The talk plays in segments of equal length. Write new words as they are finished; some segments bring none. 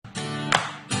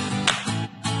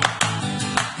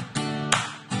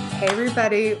Hey,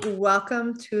 everybody.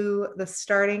 Welcome to the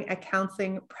Starting a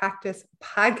Counseling Practice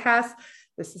podcast.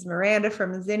 This is Miranda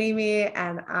from Zynnyme,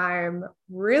 and I'm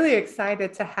really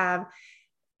excited to have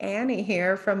Annie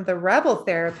here from The Rebel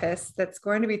Therapist that's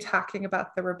going to be talking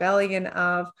about the rebellion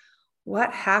of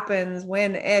what happens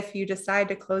when, if you decide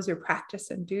to close your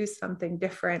practice and do something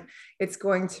different. It's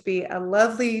going to be a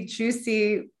lovely,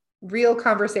 juicy, real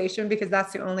conversation because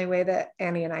that's the only way that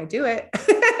Annie and I do it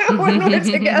when we're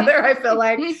together, I feel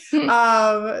like.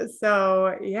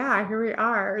 So yeah, here we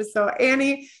are. So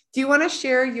Annie, do you want to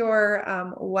share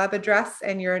your web address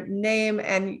and your name?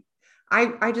 And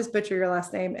I just butcher your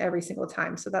last name every single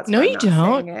time. So that's No, why I'm you not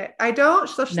don't. saying it. I don't.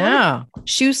 No,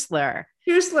 Schuessler.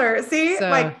 Schuessler. See, So,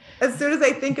 like as soon as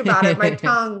I think about it, my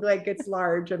tongue like gets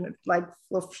large and it like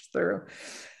flips through.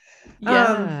 yeah.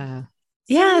 So Yeah.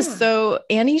 yeah. So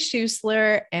Annie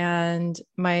Schuessler, and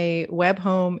my web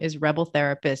home is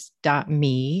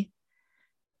rebeltherapist.me.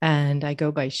 And I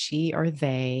go by she or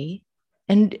they.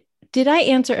 And did I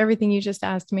answer everything you just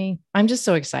asked me? I'm just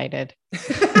so excited.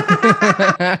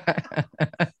 That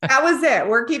was it.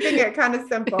 We're keeping it kind of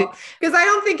simple because I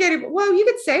don't think well, you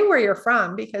could say where you're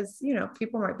from because, you know,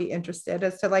 people might be interested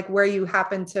as to like where you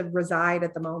happen to reside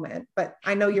at the moment. But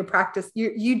I know your practice,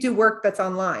 you do work that's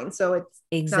online. So it's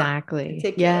not Exactly.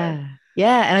 particular. Yeah.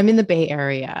 Yeah. And I'm in the Bay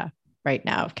Area right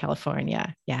now of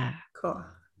California. Yeah. Cool.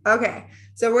 Okay.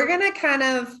 So we're going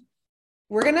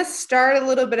to start a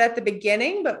little bit at the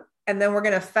beginning, and then we're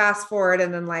going to fast forward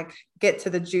and then like get to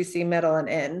the juicy middle and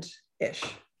end ish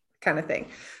kind of thing.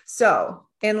 So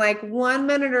in like 1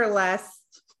 minute or less,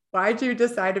 why'd you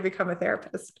decide to become a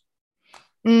therapist?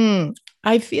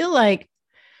 I feel like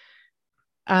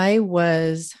I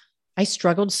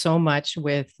struggled so much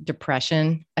with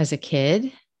depression as a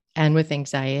kid and with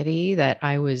anxiety that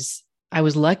I was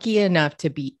lucky enough to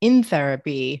be in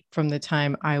therapy from the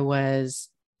time I was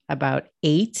about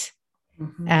 8.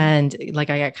 Mm-hmm. And like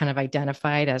I got kind of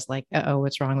identified as like, oh,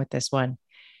 what's wrong with this one?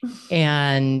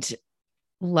 And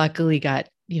luckily got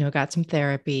some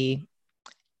therapy,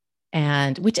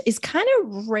 and which is kind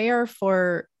of rare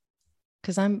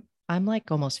because I'm like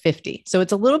almost 50. So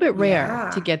it's a little bit rare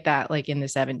to Yeah. get that like in the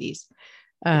 70s.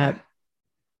 Yeah.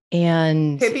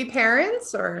 And Hippie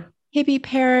parents or hippie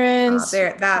parents,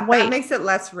 there that white, makes it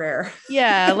less rare.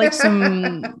 yeah, like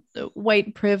some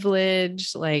white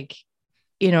privilege, like,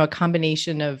 a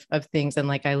combination of things. And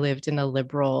like I went to a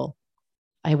liberal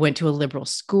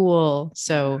school.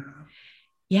 So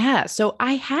yeah, so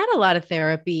I had a lot of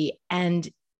therapy. And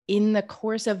in the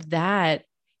course of that,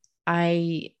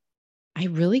 I I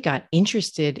really got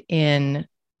interested in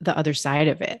the other side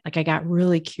of it. Like I got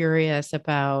really curious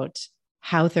about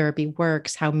how therapy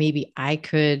works, how maybe I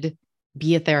could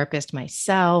be a therapist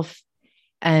myself.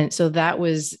 And so that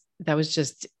was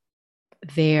just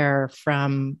there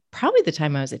from probably the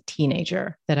time I was a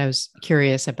teenager that I was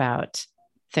curious about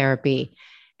therapy.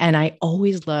 And I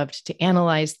always loved to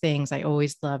analyze things. I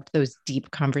always loved those deep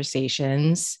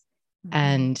conversations. Mm-hmm.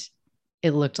 And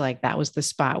it looked like that was the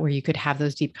spot where you could have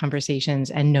those deep conversations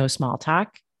and no small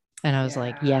talk. And I was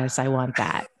like, yes, I want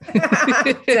that.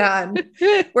 Done.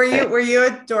 Were you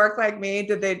a dork like me?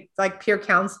 Did they like peer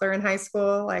counselor in high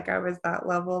school? Like I was that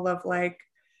level of like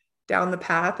down the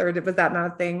path, or was that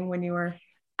not a thing when you were?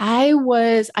 I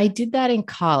did that in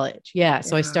college. Yeah.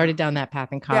 So I Yeah. started down that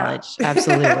path in Yeah. college.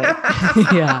 Absolutely.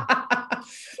 Yeah.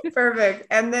 Perfect.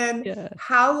 And then Yeah.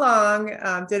 how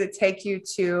long did it take you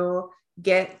to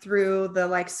get through the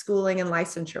like schooling and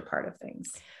licensure part of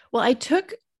things? Well, I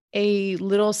took a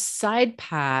little side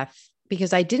path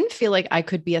because I didn't feel like I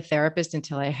could be a therapist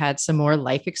until I had some more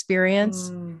life experience.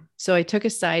 Mm. So I took a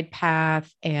side path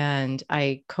and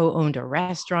I co-owned a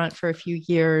restaurant for a few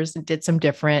years and did some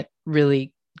different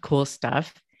really cool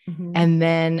stuff. Mm-hmm. And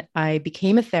then I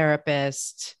became a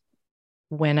therapist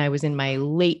when I was in my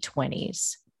late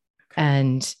 20s. Okay.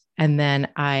 And then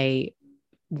I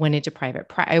went into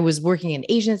I was working in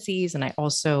agencies, and I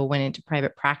also went into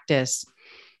private practice.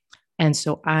 And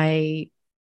so I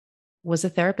was a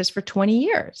therapist for 20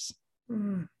 years.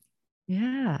 Mm.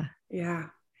 Yeah. Yeah.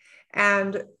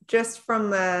 And just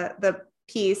from the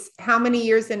piece, how many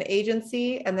years in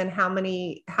agency, and then how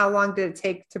long did it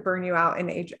take to burn you out in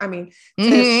age? I mean,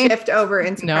 to shift over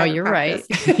into No, private you're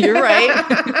practice. right. You're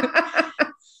right.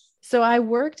 So I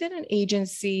worked at an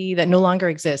agency that no longer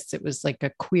exists. It was like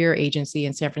a queer agency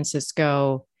in San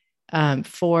Francisco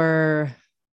for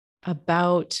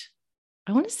about,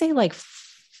 I want to say like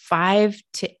 5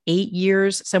 to 8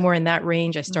 years, somewhere in that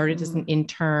range. I started as an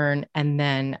intern, and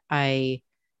then I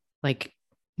like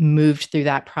moved through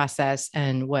that process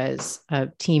and was a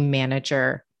team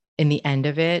manager in the end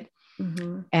of it.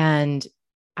 Mm-hmm. And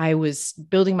I was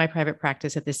building my private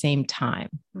practice at the same time.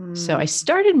 So I Mm.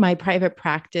 started my private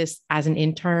practice as an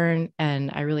intern,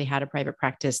 and I really had a private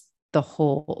practice the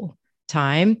whole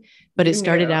time, but it You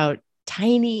started knew. out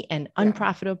tiny and Yeah.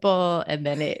 unprofitable. And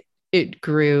then it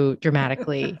grew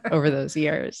dramatically over those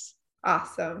years.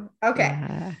 Awesome. Okay.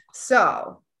 Yeah.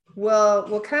 So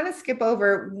we'll kind of skip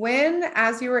over when,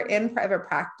 as you were in private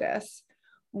practice,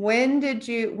 when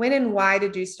and why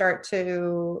did you start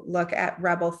to look at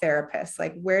Rebel Therapists?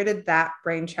 Like, where did that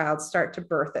brainchild start to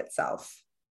birth itself?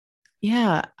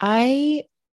 Yeah. I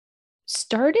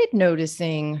started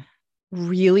noticing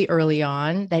really early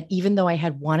on that even though I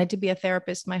had wanted to be a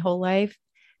therapist my whole life,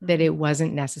 that it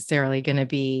wasn't necessarily going to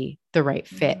be the right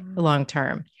fit Mm. long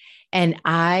term. And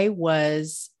I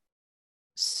was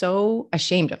so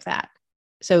ashamed of that.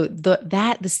 So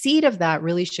the seed of that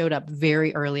really showed up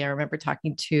very early. I remember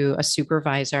talking to a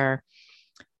supervisor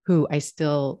who I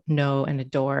still know and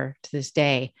adore to this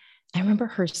day. I remember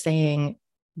her saying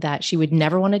that she would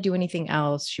never want to do anything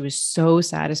else. She was so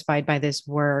satisfied by this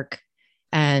work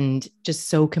and just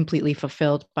so completely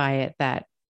fulfilled by it that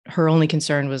her only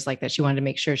concern was like that she wanted to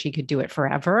make sure she could do it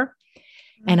forever.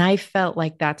 And I felt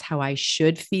like that's how I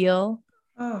should feel.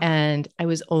 Oh. And I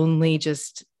was only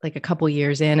just like a couple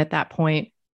years in at that point,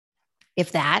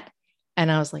 if that.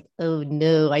 And I was like, oh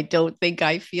no, I don't think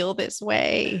I feel this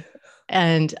way.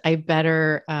 And I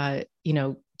better,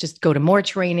 just go to more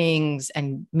trainings,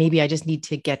 and maybe I just need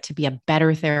to get to be a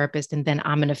better therapist. And then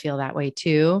I'm going to feel that way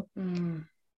too. Mm.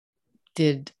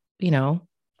 Did,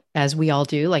 as we all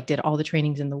do, like did all the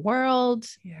trainings in the world,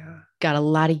 Yeah. got a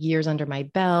lot of years under my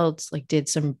belt, like did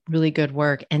some really good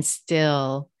work. And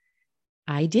still,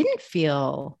 I didn't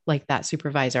feel like that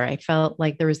supervisor. I felt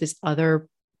like there was this other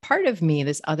part of me,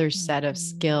 this other set of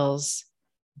skills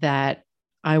that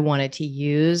I wanted to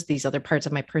use, these other parts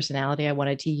of my personality I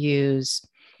wanted to use.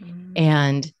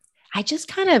 And I just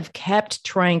kind of kept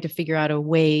trying to figure out a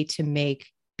way to make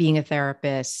being a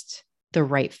therapist the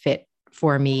right fit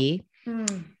for me.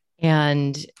 Mm.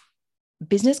 And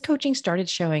business coaching started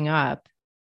showing up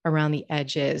around the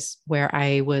edges where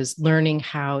I was learning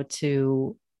how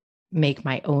to make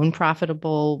my own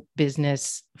profitable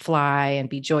business fly and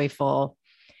be joyful.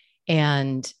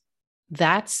 And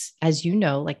that's, as you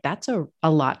know, like that's a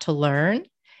lot to learn.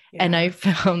 Yeah. And I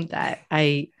found that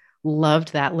I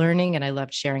loved that learning and I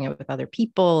loved sharing it with other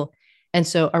people. And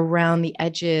so around the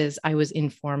edges, I was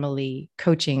informally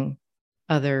coaching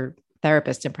other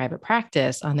therapists in private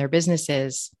practice on their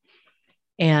businesses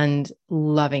and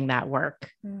loving that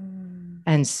work.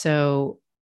 And so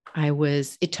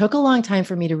it took a long time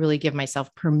for me to really give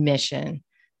myself permission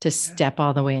to step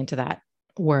all the way into that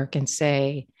work and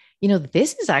say,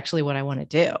 this is actually what I want to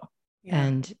do.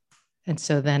 Yeah. And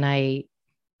so then I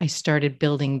started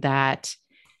building that.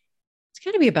 It's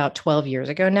going to be about 12 years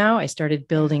ago now. I started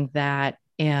building that.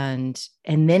 And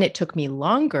then it took me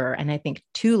longer, and I think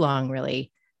too long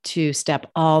really, to step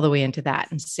all the way into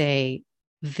that and say,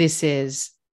 this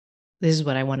is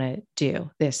what I want to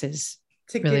do. This is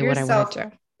To really give what I want to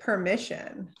yourself do.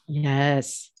 permission.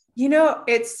 Yes.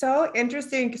 It's so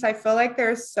interesting because I feel like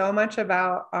there's so much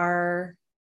about our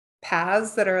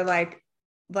paths that are like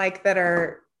that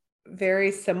are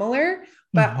very similar,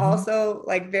 but also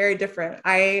like very different.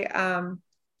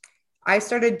 I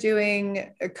started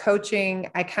doing coaching.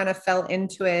 I kind of fell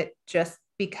into it just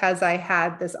because I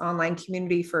had this online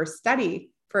community for study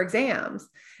for exams.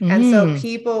 And so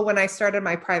people, when I started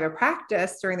my private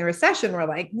practice during the recession, were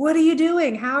like, what are you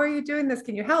doing? How are you doing this?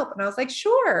 Can you help? And I was like,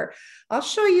 sure, I'll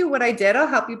show you what I did. I'll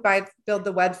help you build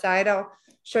the website. I'll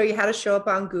show you how to show up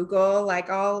on Google. Like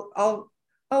oh,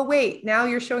 wait, now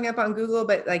you're showing up on Google,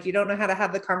 but like, you don't know how to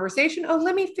have the conversation. Oh,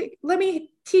 let me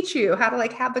teach you how to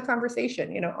like have the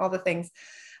conversation, all the things.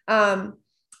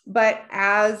 But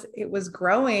as it was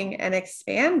growing and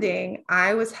expanding,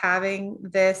 I was having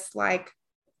this, like,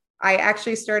 I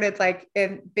actually started like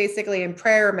basically in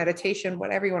prayer, meditation,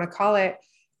 whatever you want to call it.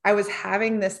 I was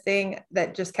having this thing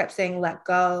that just kept saying, let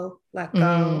go, let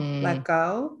go, let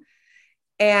go.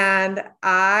 And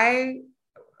I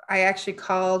actually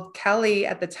called Kelly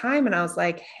at the time and I was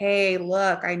like, hey,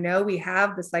 look, I know we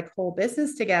have this like whole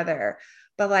business together,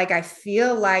 but like, I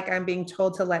feel like I'm being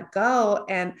told to let go.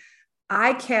 And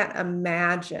I can't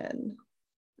imagine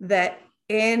that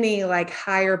any like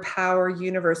higher power,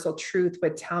 universal truth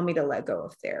would tell me to let go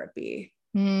of therapy.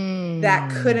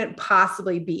 That couldn't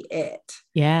possibly be it.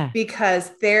 Yeah. Because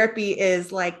therapy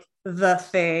is like the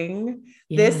thing.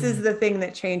 Yeah. This is the thing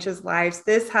that changes lives.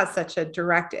 This has such a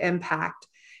direct impact.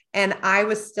 And I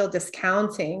was still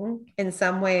discounting in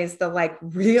some ways the like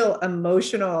real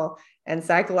emotional and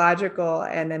psychological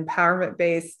and empowerment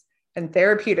based and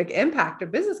therapeutic impact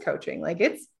of business coaching. Like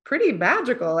it's pretty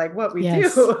magical, like what we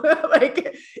Yes. do.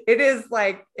 Like it is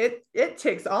like, it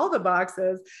ticks all the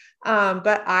boxes.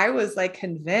 But I was like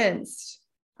convinced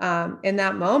in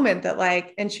that moment that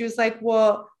like, and she was like,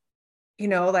 well,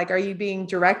 like, are you being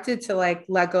directed to like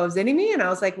let go of Zynnyme? And I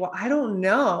was like, well, I don't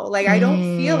know. Like, I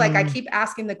don't feel like I keep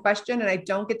asking the question and I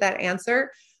don't get that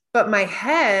answer, but my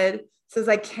head says,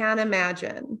 I can't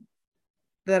imagine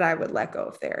that I would let go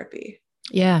of therapy.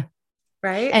 Yeah.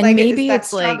 Right. And like maybe that it's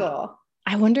struggle. like,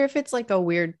 I wonder if it's like a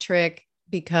weird trick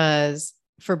because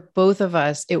for both of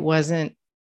us, it wasn't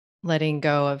letting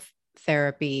go of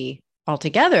therapy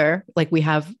altogether. Like we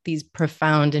have these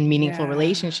profound and meaningful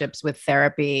relationships with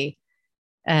therapy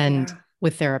and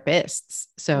with therapists.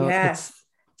 So it's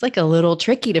like a little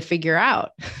tricky to figure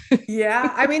out.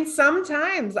 Yeah. I mean,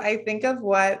 sometimes I think of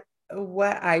what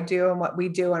I do and what we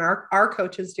do and our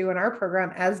coaches do in our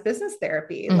program as business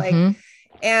therapy. Like,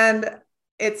 and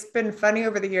it's been funny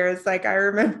over the years. Like I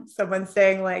remember someone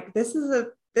saying like, this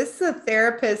is a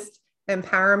therapist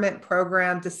empowerment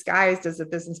program disguised as a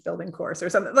business building course or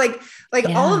something like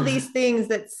all of these things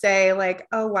that say like,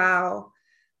 oh, wow.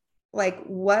 Like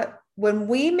when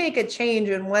we make a change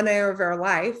in one area of our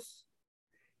life,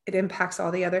 it impacts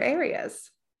all the other areas,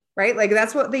 right? Like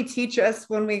that's what they teach us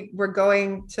when we were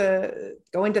going to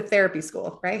therapy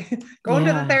school, right? Going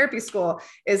to the therapy school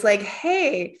is like,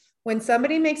 hey, when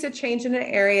somebody makes a change in an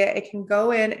area, it can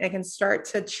go in and it can start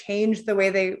to change the way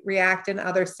they react in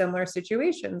other similar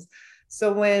situations.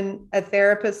 So when a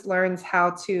therapist learns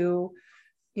how to,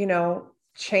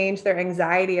 change their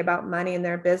anxiety about money in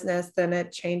their business, then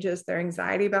it changes their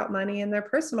anxiety about money in their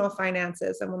personal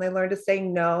finances. And when they learn to say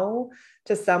no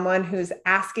to someone who's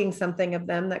asking something of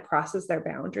them that crosses their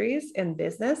boundaries in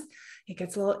business, it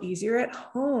gets a little easier at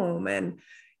home. And,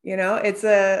 it's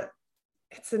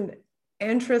an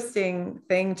interesting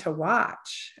thing to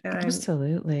watch. And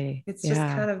absolutely. It's just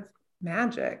kind of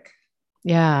magic.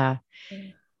 Yeah.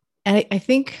 And I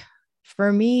think for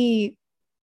me,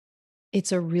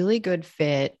 it's a really good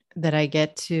fit that I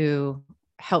get to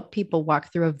help people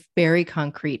walk through a very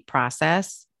concrete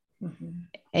process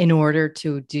in order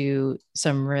to do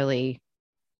some really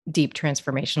deep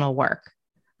transformational work,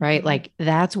 right? Like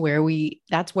that's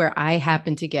where I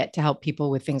happen to get to help people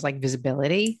with things like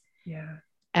visibility. Yeah.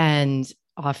 And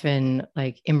often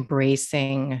like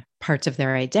embracing parts of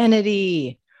their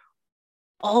identity,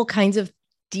 all kinds of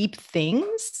deep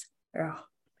things. Yeah.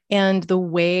 And the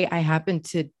way I happen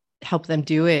to help them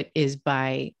do it is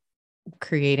by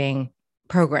creating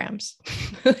programs.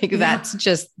 Like that's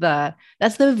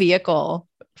the vehicle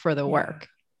for the work.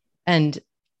 And,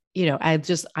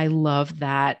 I love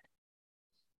that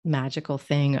magical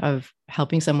thing of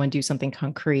helping someone do something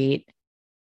concrete,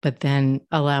 but then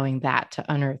allowing that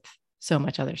to unearth so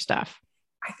much other stuff.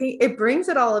 I think it brings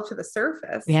it all up to the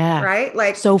surface. Yeah. Right.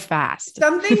 Like so fast.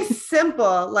 Something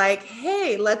simple like,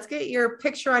 hey, let's get your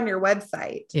picture on your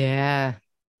website. Yeah.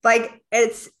 Like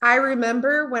I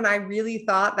remember when I really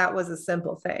thought that was a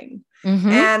simple thing.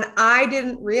 And I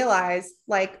didn't realize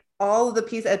like all of the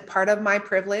pieces as part of my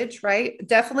privilege, right?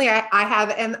 Definitely I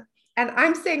have, and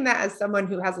I'm saying that as someone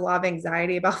who has a lot of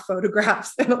anxiety about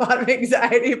photographs and a lot of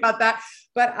anxiety about that,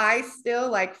 but I still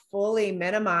like fully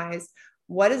minimize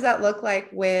what does that look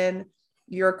like when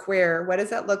you're queer? What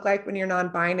does that look like when you're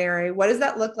non-binary? What does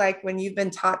that look like when you've been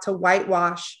taught to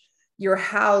whitewash your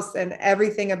house and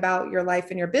everything about your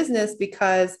life and your business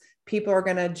because people are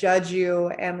going to judge you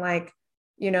and like,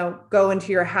 go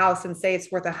into your house and say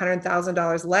it's worth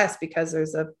 $100,000 less because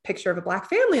there's a picture of a Black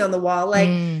family on the wall. Like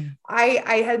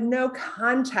I had no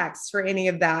context for any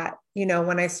of that,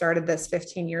 when I started this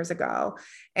 15 years ago.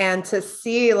 And to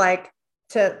see like,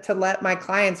 to let my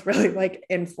clients really like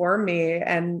inform me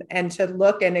and to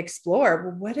look and explore,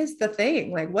 well, what is the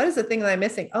thing? Like, what is the thing that I'm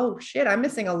missing? Oh shit, I'm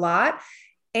missing a lot.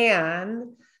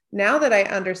 And now that I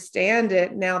understand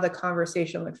it, now the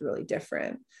conversation looks really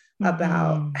different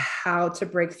about how to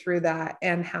break through that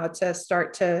and how to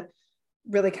start to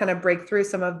really kind of break through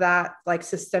some of that like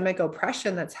systemic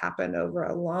oppression that's happened over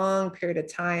a long period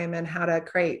of time and how to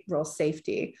create real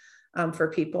safety for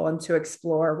people and to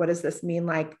explore what does this mean?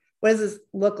 Like, what does this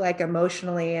look like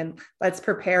emotionally? And let's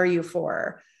prepare you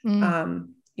for,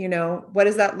 what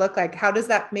does that look like? How does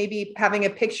that maybe having a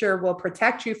picture will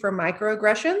protect you from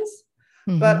microaggressions,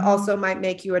 but also might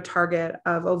make you a target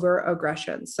of over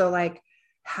aggression. So like,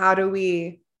 how do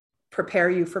we prepare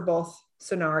you for both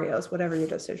scenarios, whatever your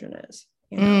decision is?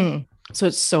 So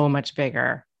it's so much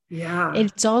bigger. Yeah.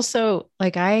 It's also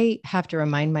like, I have to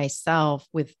remind myself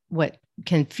with what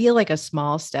can feel like a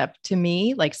small step to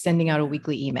me, like sending out a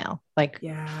weekly email, like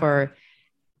for,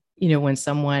 when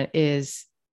someone is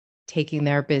taking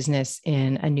their business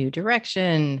in a new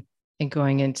direction and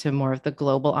going into more of the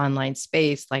global online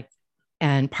space. Like,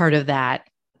 and part of that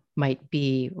might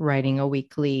be writing a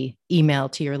weekly email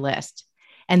to your list.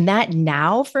 And that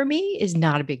now for me is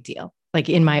not a big deal. Like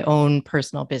in my own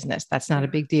personal business, that's not a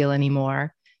big deal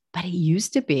anymore, but it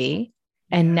used to be.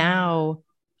 And now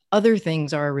other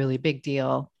things are a really big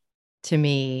deal to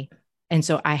me. And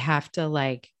so I have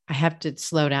to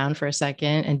slow down for a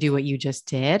second and do what you just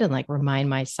did and like remind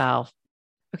myself,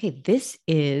 okay, this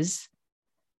is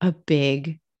a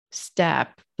big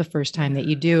step the first time that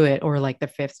you do it, or like the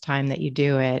fifth time that you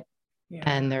do it. Yeah.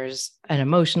 And there's an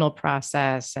emotional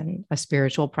process and a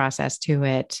spiritual process to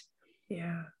it.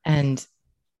 Yeah. And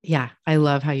yeah, I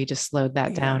love how you just slowed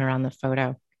that down around the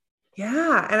photo.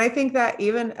 Yeah. And I think that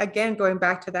even again, going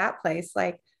back to that place,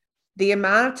 like the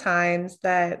amount of times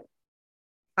that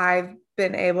I've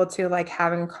been able to like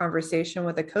having a conversation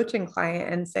with a coaching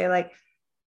client and say like,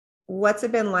 what's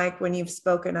it been like when you've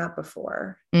spoken up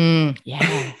before?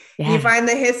 Yeah. You find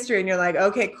the history and you're like,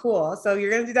 okay, cool. So you're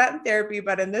going to do that in therapy,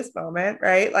 but in this moment,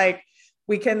 right? Like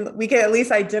we can at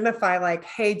least identify like,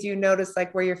 hey, do you notice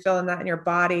like where you're feeling that in your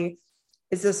body?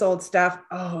 Is this old stuff?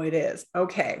 Oh, it is.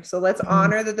 Okay. So let's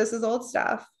honor that this is old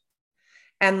stuff.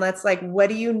 And let's like, what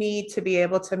do you need to be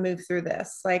able to move through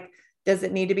this? Like, does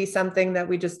it need to be something that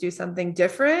we just do something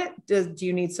different? Do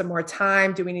you need some more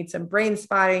time? Do we need some brain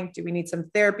spotting? Do we need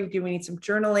some therapy? Do we need some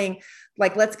journaling?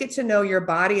 Like, let's get to know your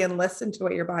body and listen to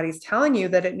what your body's telling you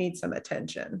that it needs some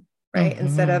attention, right?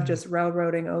 Instead of just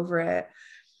railroading over it.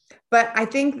 But I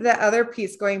think the other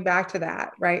piece going back to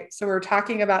that, right? So we're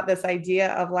talking about this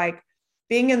idea of like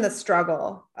being in the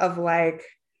struggle of like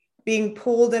being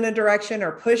pulled in a direction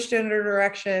or pushed in a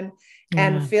direction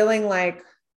and feeling like,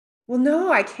 well,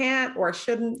 no, I can't or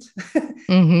shouldn't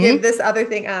give this other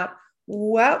thing up.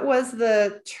 What was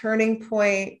the turning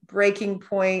point, breaking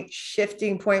point,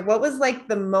 shifting point? What was like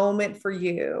the moment for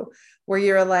you where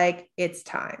you're like, it's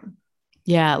time?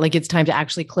 Yeah. Like it's time to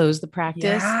actually close the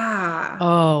practice. Yeah.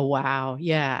 Oh, wow.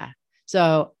 Yeah.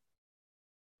 So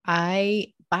by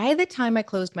the time I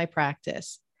closed my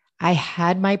practice, I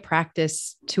had my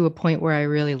practice to a point where I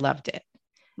really loved it.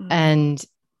 And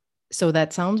so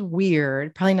that sounds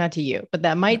weird, probably not to you, but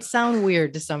that might sound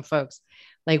weird to some folks.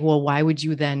 Like, well, why would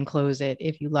you then close it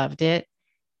if you loved it?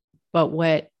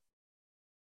 But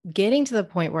getting to the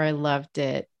point where I loved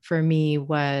it for me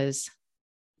was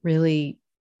really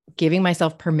giving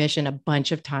myself permission a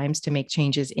bunch of times to make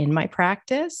changes in my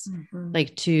practice,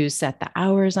 like to set the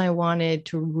hours I wanted,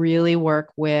 to really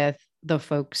work with the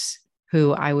folks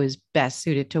who I was best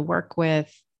suited to work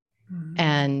with,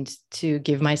 and to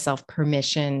give myself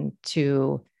permission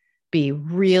to be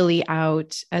really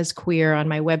out as queer on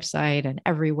my website and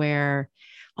everywhere,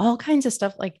 all kinds of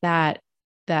stuff like that,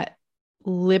 that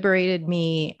liberated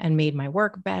me and made my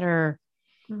work better.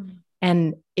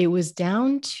 And it was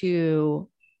down to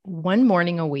one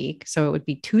morning a week. So it would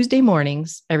be Tuesday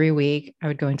mornings every week. I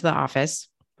would go into the office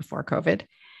before COVID,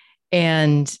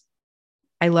 and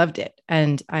I loved it.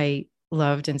 And I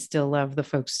loved and still love the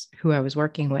folks who I was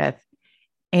working with.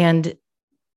 And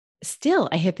still,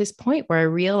 I hit this point where I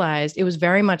realized it was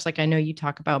very much like, I know you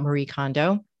talk about Marie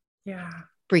Kondo. Yeah.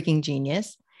 Freaking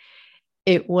genius.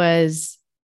 It was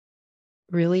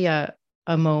really a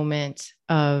moment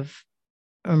of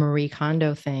a Marie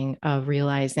Kondo thing of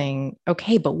realizing,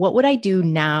 okay, but what would I do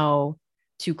now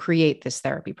to create this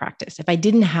therapy practice? If I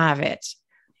didn't have it,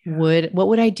 what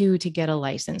would I do to get a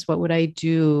license? What would I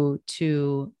do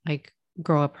to like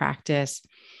grow a practice?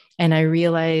 And I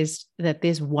realized that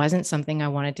this wasn't something I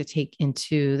wanted to take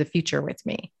into the future with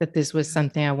me, that this was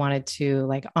something I wanted to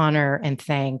like honor and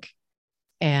thank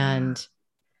and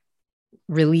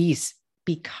release,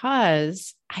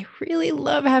 because I really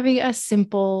love having a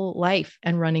simple life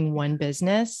and running one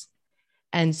business.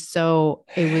 And so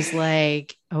it was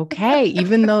like, okay,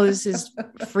 even though this is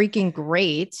freaking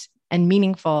great and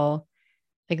meaningful,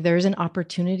 like there's an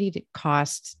opportunity to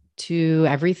cost to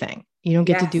everything. You don't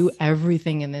get to do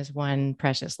everything in this one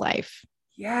precious life.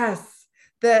 Yes.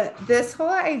 This whole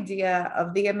idea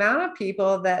of the amount of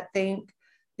people that think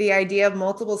the idea of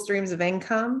multiple streams of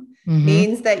income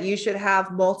means that you should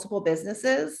have multiple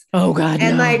businesses. Oh God,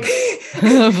 and no. Like,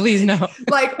 please no.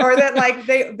 Like, or that like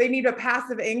they need a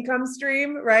passive income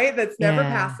stream, right? That's never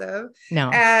passive. No.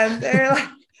 And they're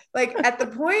like at the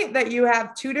point that you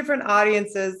have two different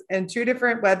audiences and two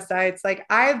different websites. Like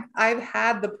I've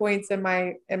had the points in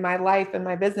my life and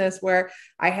my business where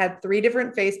I had 3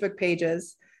 different Facebook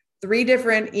pages, 3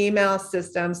 different email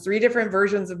systems, 3 different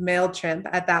versions of MailChimp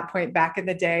at that point back in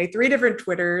the day, 3 different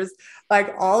Twitters,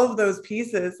 like all of those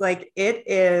pieces. Like it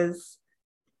is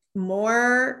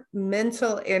more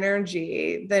mental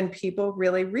energy than people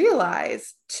really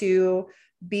realize to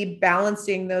be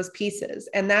balancing those pieces.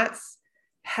 And that's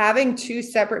having two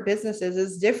separate businesses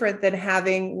is different than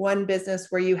having one business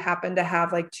where you happen to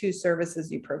have like two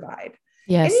services you provide.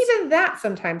 Yes. And even that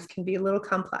sometimes can be a little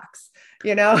complex,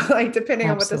 like depending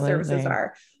on what the services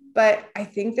are. But I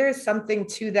think there's something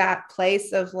to that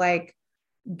place of like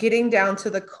getting down to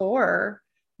the core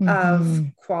of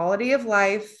quality of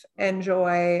life and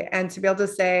joy, and to be able to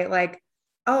say like,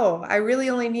 oh, I really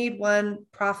only need one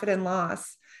profit and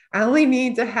loss. I only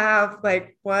need to have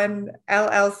like one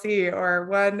LLC or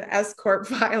one S Corp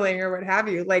filing or what have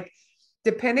you. Like,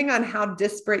 depending on how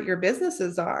disparate your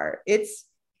businesses are, it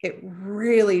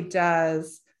really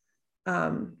does.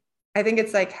 I think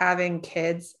it's like having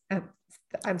kids.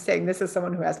 I'm saying this as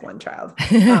someone who has one child, by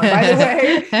the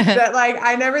way, that like,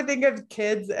 I never think of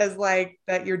kids as like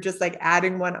that you're just like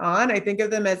adding one on. I think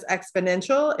of them as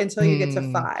exponential until you get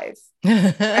to 5,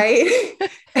 right?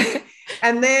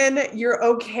 And then you're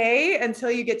okay until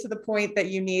you get to the point that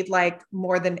you need like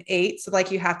more than 8. So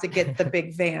like you have to get the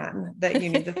big van that you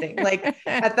need the thing. Like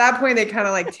at that point, they kind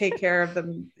of like take care of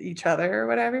each other or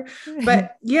whatever.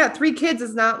 But yeah, 3 kids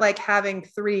is not like having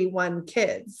 1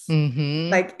 kids.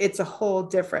 Like it's a whole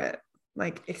different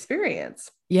like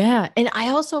experience. Yeah. And I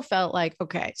also felt like,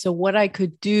 okay, so what I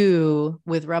could do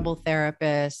with Rebel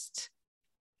Therapist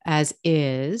as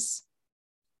is,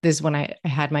 this when I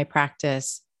had my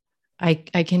practice, I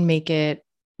can make it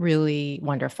really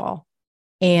wonderful.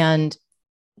 And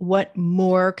what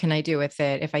more can I do with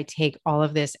it if I take all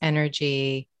of this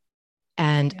energy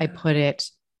and I put it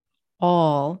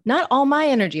not all my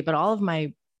energy, but all of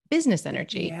my business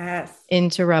energy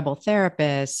into Rebel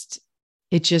Therapist?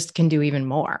 It just can do even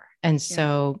more. And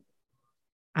so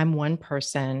I'm one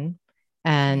person,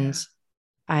 and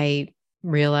I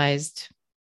realized,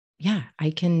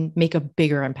 I can make a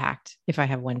bigger impact if I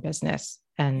have one business.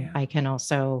 And I can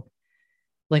also,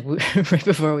 like right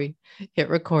before we hit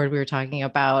record, we were talking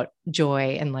about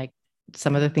joy and like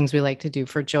some of the things we like to do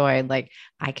for joy. Like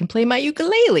I can play my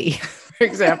ukulele, for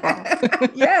example.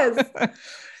 Yes.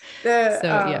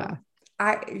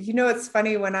 It's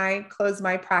funny, when I closed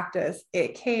my practice,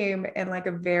 it came in like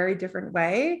a very different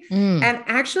way. And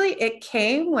actually it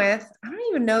came with, I don't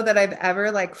even know that I've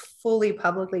ever like fully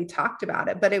publicly talked about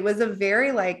it, but it was a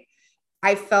very like,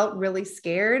 I felt really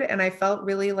scared and I felt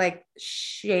really like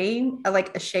ashamed.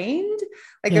 Like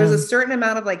there was a certain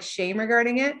amount of like shame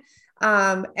regarding it.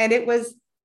 And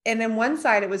then one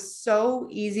side, it was so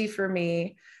easy for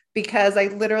me because I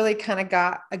literally kind of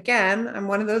got, again, I'm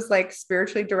one of those like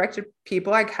spiritually directed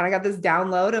people. I kind of got this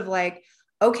download of like,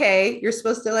 okay, you're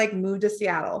supposed to like move to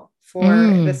Seattle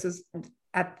this was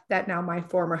at that now my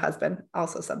former husband,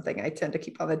 also something I tend to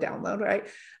keep on the download, right?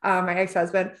 My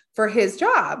ex-husband, for his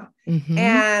job.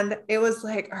 And it was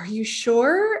like, are you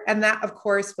sure? And that of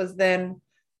course was then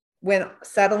when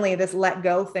suddenly this let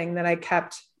go thing that I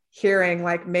kept hearing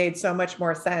like made so much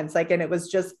more sense. Like, and it was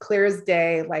just clear as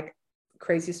day, like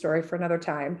crazy story for another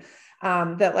time,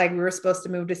 that like we were supposed to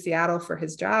move to Seattle for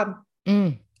his job.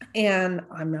 And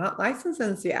I'm not licensed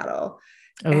in Seattle.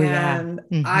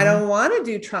 I don't want to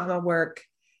do trauma work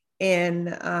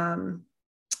in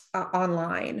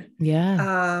online.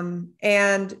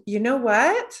 And you know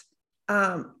what?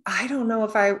 I don't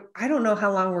know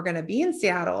how long we're going to be in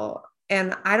Seattle,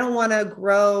 and I don't want to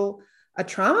grow a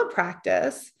trauma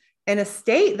practice in a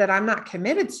state that I'm not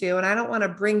committed to. And I don't want to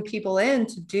bring people in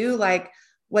to do like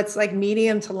what's like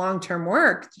medium to long-term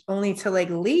work only to like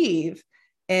leave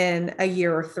in a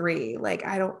year or 3. Like,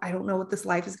 I don't know what this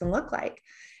life is going to look like.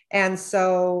 And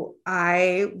so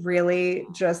I really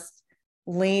just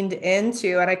leaned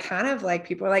into, and I kind of like,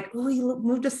 people are like, oh, you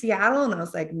moved to Seattle. And I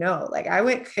was like, no, like I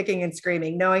went kicking and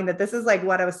screaming, knowing that this is like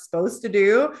what I was supposed to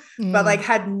do, but like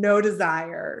had no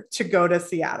desire to go to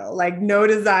Seattle, like no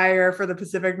desire for the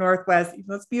Pacific Northwest, even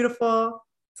though it's beautiful.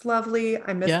 It's lovely.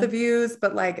 I miss the views,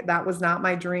 but like, that was not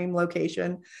my dream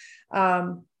location.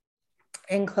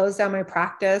 And closed down my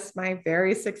practice, my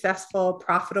very successful,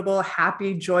 profitable,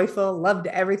 happy, joyful, loved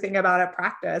everything about it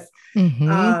practice.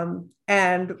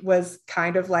 And was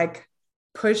kind of like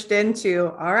pushed into,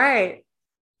 all right,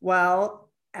 well,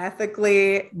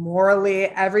 ethically, morally,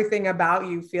 everything about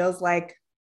you feels like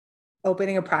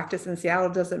opening a practice in Seattle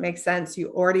doesn't make sense. You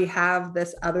already have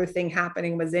this other thing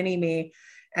happening with Zynnyme.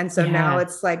 And so now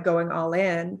it's like going all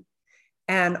in.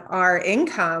 And our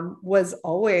income was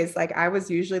always like, I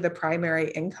was usually the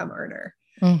primary income earner.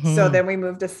 So then we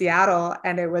moved to Seattle,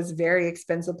 and it was a very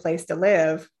expensive place to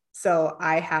live. So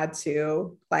I had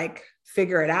to like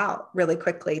figure it out really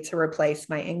quickly to replace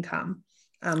my income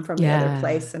from the other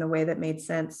place in a way that made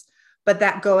sense but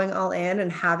that going all in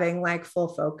and having like full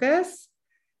focus,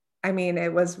 I mean,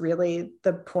 it was really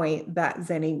the point that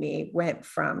Zynnyme went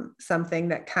from something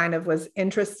that kind of was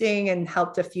interesting and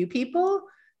helped a few people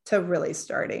to really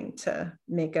starting to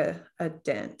make a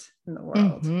dent in the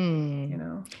world. Mm-hmm. You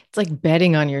know, it's like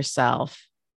betting on yourself,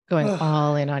 going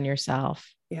all in on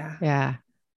yourself. Yeah. Yeah.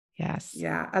 Yes.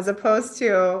 Yeah. As opposed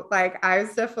to like, I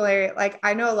was definitely like,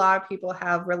 I know a lot of people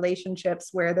have relationships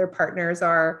where their partners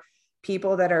are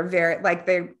people that are very, like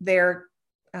they're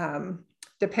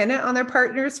dependent on their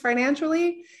partners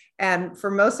financially. And for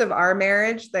most of our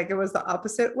marriage, like it was the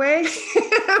opposite way.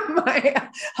 My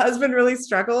husband really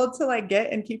struggled to like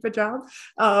get and keep a job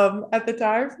at the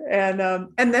time.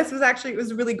 And this was actually, it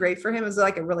was really great for him. It was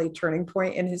like a really turning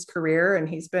point in his career. And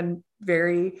he's been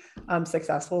very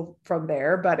successful from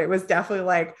there. But it was definitely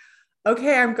like,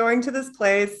 okay, I'm going to this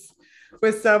place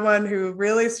with someone who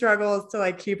really struggles to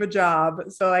like keep a job.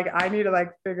 So like, I need to like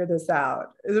figure this out.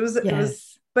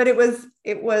 But it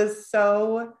was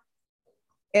so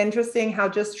interesting how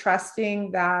just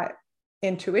trusting that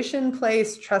intuition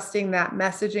place, trusting that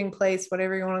messaging place,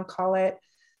 whatever you want to call it.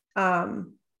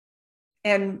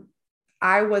 And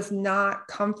I was not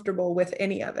comfortable with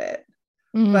any of it,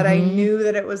 but I knew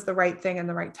that it was the right thing in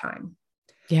the right time.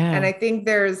 Yeah. And I think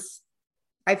there's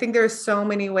so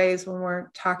many ways when we're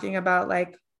talking about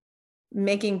like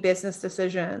making business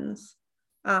decisions.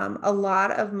 A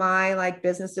lot of my like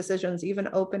business decisions, even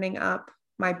opening up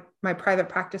my private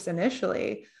practice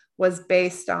initially, was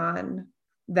based on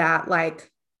that,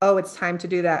 like, oh, it's time to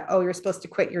do that. Oh, you're supposed to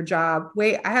quit your job.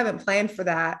 Wait, I haven't planned for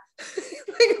that.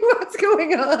 Like, what's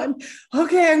going on?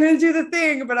 Okay, I'm going to do the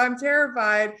thing, but I'm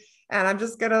terrified. And I'm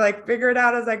just going to like figure it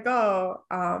out as I go.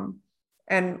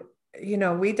 And, you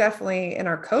know, we definitely, in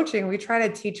our coaching, we try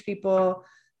to teach people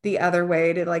the other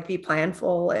way to like be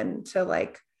planful and to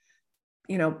like,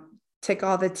 you know, tick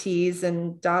all the T's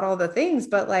and dot all the things.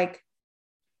 But like,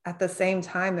 at the same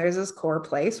time, there's this core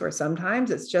place where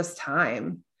sometimes it's just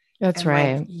time. That's and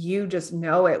right. Like, you just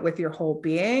know it with your whole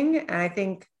being. And I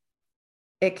think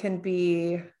it can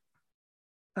be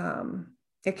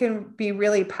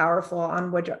really powerful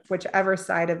on whichever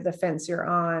side of the fence you're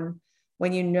on,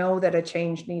 when you know that a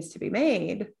change needs to be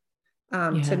made,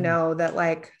 to know that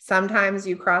like sometimes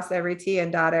you cross every T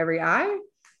and dot every I,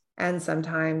 and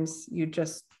sometimes you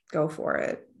just go for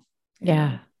it.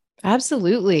 Yeah,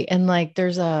 absolutely. And like,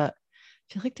 I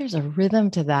feel like there's a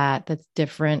rhythm to that that's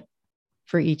different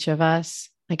for each of us.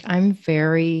 Like, I'm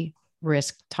very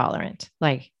risk tolerant.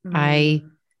 Like, I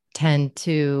tend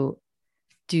to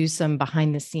do some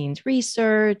behind the scenes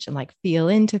research and like feel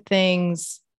into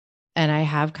things. And I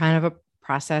have kind of a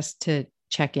process to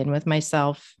check in with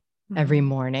myself every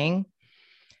morning.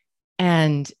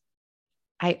 And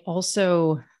I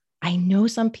know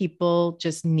some people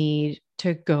just need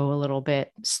to go a little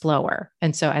bit slower.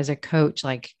 And so as a coach,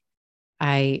 like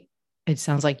it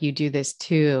sounds like you do this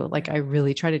too. Like, I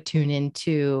really try to tune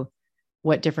into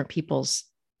what different people's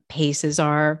paces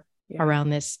are around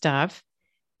this stuff,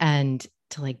 and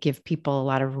to like give people a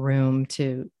lot of room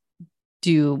to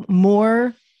do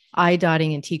more I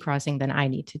dotting and T crossing than I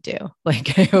need to do.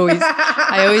 Like,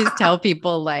 I always tell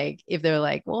people, like, if they're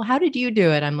like, well, how did you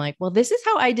do it? I'm like, well, this is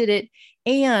how I did it.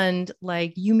 And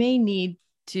like, you may need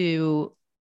to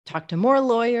talk to more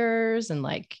lawyers and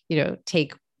like, you know,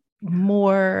 take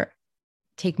more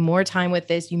time with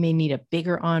this. You may need a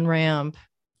bigger on-ramp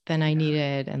than I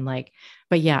needed. And like,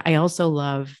 but yeah, I also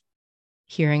love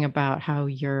hearing about how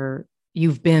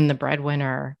you've been the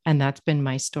breadwinner, and that's been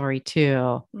my story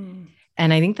too.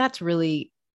 And I think that's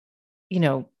really, you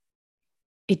know,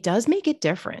 it does make it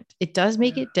different. It does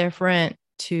make it different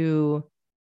to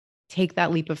take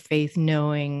that leap of faith,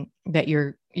 knowing that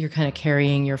you're kind of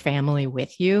carrying your family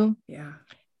with you. Yeah.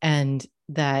 And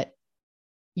that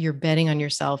you're betting on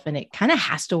yourself, and it kind of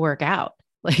has to work out.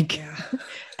 Like,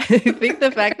 I think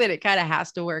the fact that it kind of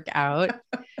has to work out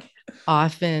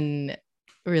often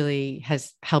really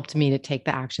has helped me to take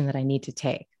the action that I need to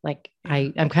take. Like,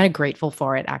 I'm kind of grateful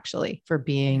for it, actually, for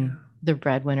being the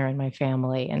breadwinner in my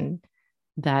family. And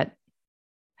that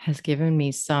has given me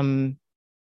it's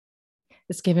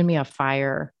given me a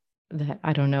fire that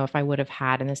I don't know if I would have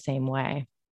had in the same way.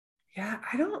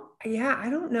 I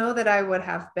don't know that I would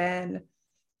have been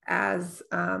as,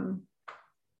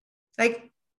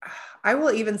 like, I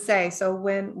will even say, so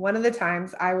when one of the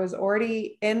times I was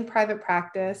already in private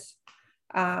practice,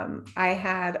 I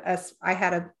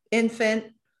had a infant,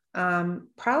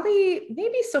 probably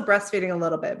maybe still breastfeeding a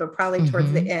little bit, but probably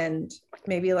towards the end,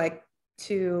 maybe like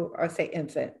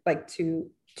infant, like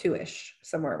two-ish,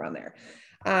 somewhere around there.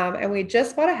 And we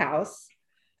just bought a house.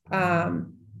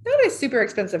 not a super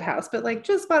expensive house, but like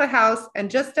just bought a house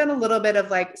and just done a little bit of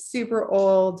like super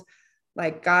old,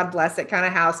 like God bless it kind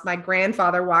of house. My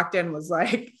grandfather walked in and was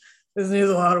like, this needs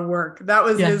a lot of work. That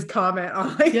was his comment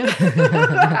on like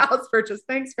the house purchase.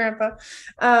 Thanks, Grandpa.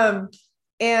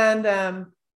 And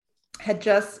had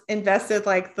just invested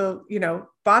like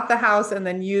bought the house and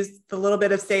then used the little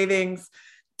bit of savings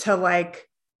to like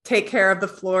take care of the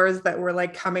floors that were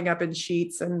like coming up in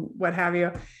sheets and what have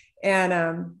you. And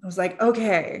I was like,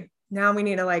 okay, now we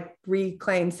need to like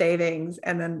reclaim savings.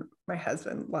 And then my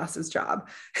husband lost his job.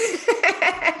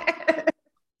 And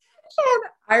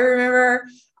I remember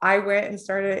I went and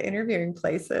started interviewing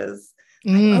places.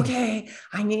 Like, okay,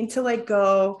 I need to like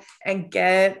go and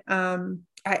get,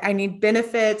 I need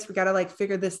benefits. We got to like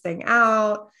figure this thing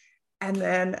out. And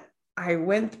then I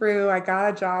went through, I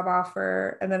got a job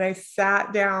offer, and then I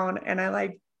sat down and I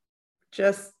like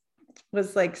just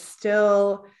was like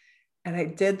still, and I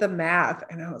did the math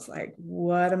and I was like,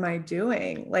 what am I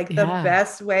doing? Like the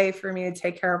best way for me to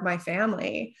take care of my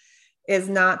family is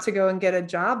not to go and get a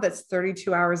job that's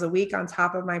 32 hours a week on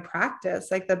top of my practice.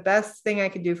 Like the best thing I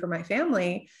could do for my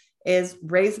family is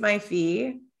raise my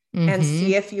fee and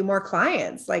see a few more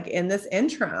clients like in this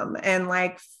interim and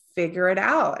like figure it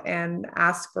out and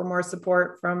ask for more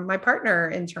support from my partner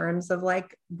in terms of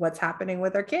like what's happening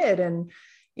with our kid. And,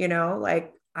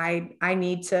 like I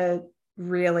need to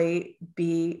really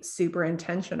be super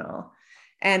intentional.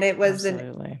 And it was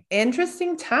an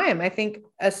interesting time. I think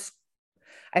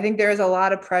there is a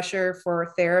lot of pressure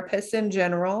for therapists in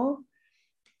general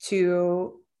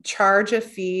to charge a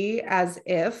fee as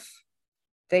if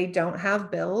they don't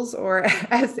have bills or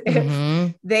as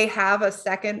if they have a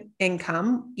second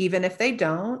income, even if they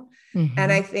don't.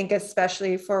 And I think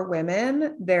especially for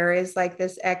women, there is like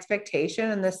this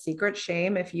expectation and this secret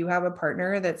shame if you have a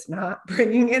partner that's not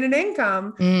bringing in an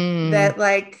income, that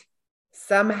like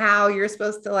somehow you're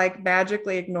supposed to like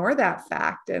magically ignore that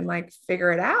fact and like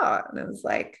figure it out. And it was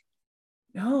like,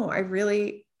 no,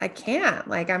 I can't.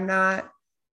 Like, I'm not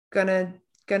gonna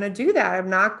do that. I'm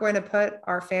not going to put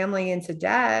our family into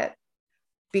debt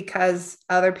because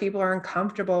other people are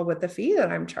uncomfortable with the fee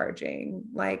that I'm charging.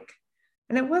 Like,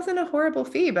 and it wasn't a horrible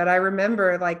fee, but I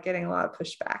remember like getting a lot of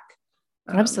pushback.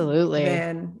 Absolutely.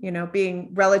 Then, being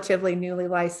relatively newly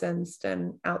licensed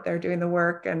and out there doing the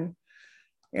work and,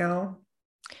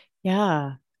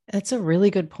 Yeah, that's a really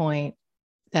good point,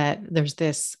 that there's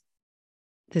this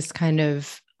kind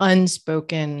of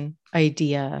unspoken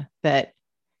idea that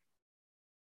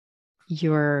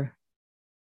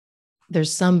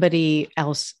there's somebody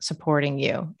else supporting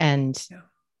you, and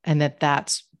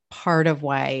that's part of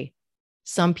why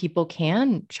some people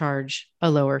can charge a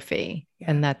lower fee.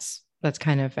 And that's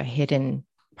kind of a hidden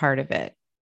part of it.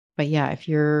 But yeah, if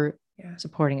you're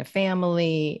supporting a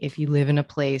family, if you live in a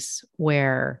place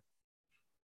where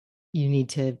you need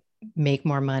to make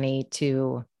more money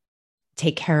to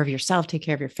take care of yourself, take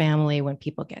care of your family when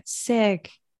people get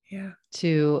sick,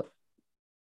 to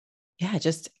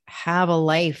just have a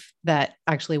life that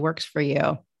actually works for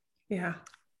you. Yeah.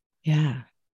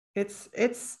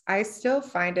 I still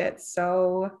find it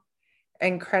so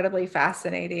incredibly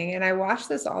fascinating. And I watch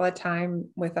this all the time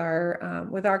with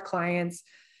our clients,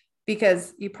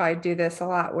 because you probably do this a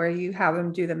lot where you have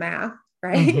them do the math,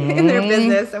 right? In their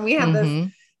business. And we have this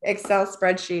Excel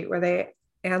spreadsheet where they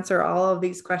answer all of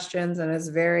these questions and is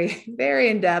very, very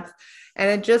in depth. And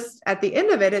it just, at the end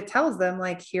of it, it tells them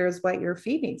like, here's what your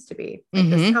fee needs to be. Like,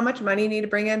 this is how much money you need to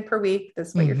bring in per week. This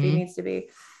is what your fee needs to be.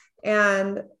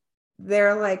 And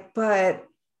they're like, but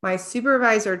my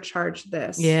supervisor charged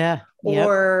this.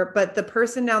 But the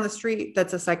person down the street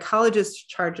that's a psychologist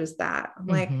charges that. I'm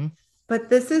like, but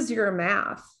this is your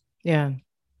math.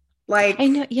 Like, I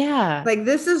know. Like,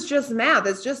 this is just math.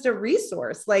 It's just a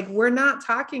resource. Like, we're not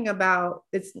talking about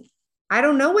I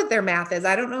don't know what their math is.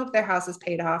 I don't know if their house is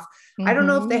paid off. I don't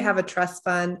know if they have a trust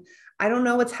fund. I don't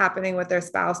know what's happening with their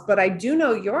spouse, but I do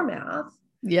know your math,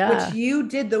 which you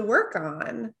did the work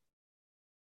on.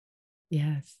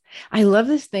 Yes. I love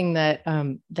this thing that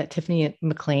Tiffany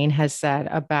McLean has said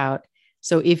about,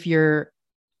 so if you're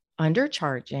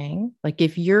undercharging, like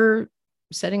if you're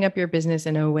setting up your business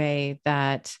in a way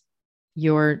that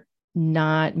you're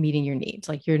not meeting your needs,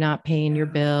 like you're not paying your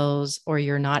bills, or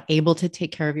you're not able to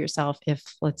take care of yourself, if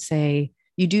let's say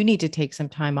you do need to take some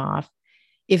time off,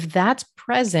 if that's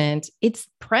present, it's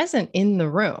present in the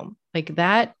room. Like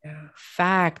that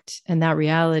fact and that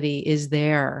reality is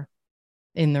there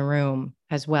in the room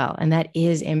as well. And that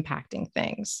is impacting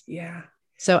things.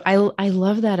 So I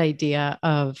love that idea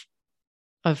of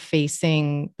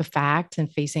facing the fact and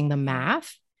facing the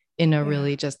math in a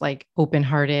really just like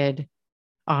open-hearted,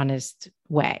 honest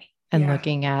way. and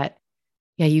looking at,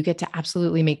 you get to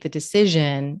absolutely make the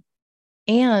decision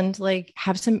and like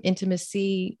have some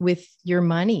intimacy with your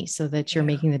money so that you're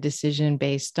making the decision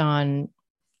based on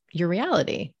your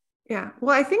reality. Yeah.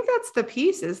 Well, I think that's the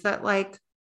piece, is that like,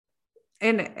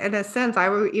 in a sense, I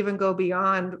would even go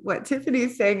beyond what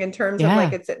Tiffany's saying in terms of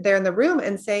like, it's there in the room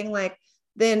and saying like,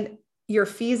 then your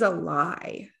fee's a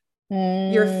lie.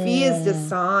 Your fee is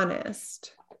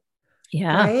dishonest.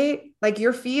 Yeah. Right? Like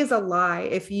your fee is a lie.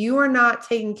 If you are not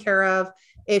taken care of,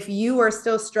 if you are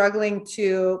still struggling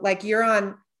to, like,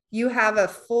 you have a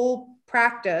full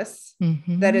practice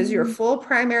that is your full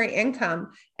primary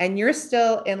income, and you're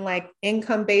still in like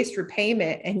income-based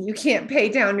repayment and you can't pay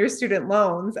down your student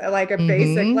loans at like a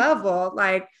basic level,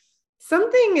 like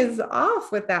something is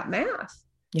off with that math,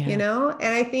 you know?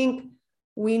 And I think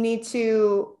we need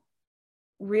to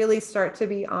really start to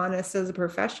be honest as a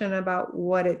profession about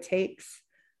what it takes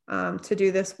to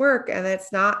do this work. And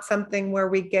it's not something where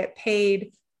we get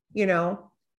paid, you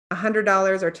know,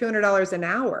 $100 or $200 an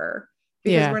hour,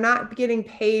 because we're not getting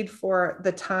paid for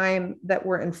the time that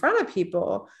we're in front of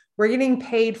people. We're getting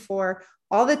paid for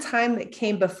all the time that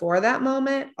came before that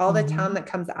moment, all the time that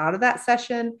comes out of that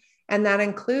session. And that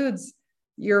includes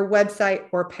your website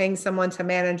or paying someone to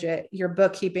manage it, your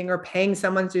bookkeeping or paying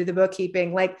someone to do the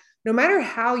bookkeeping. Like, no matter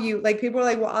how you, like, people are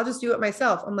like, well, I'll just do it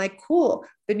myself. I'm like, cool.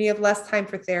 Then you have less time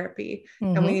for therapy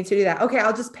and we need to do that. Okay.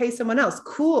 I'll just pay someone else.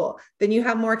 Cool. Then you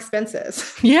have more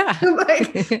expenses. Yeah.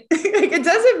 like it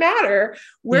doesn't matter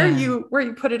where you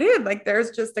put it in. Like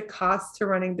there's just a cost to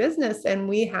running business, and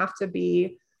we have to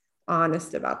be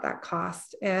honest about that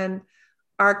cost. And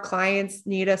our clients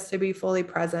need us to be fully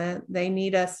present. They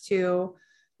need us to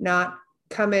not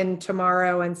come in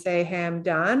tomorrow and say, hey, I'm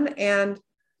done. And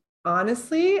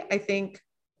honestly, I think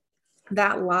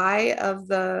that lie of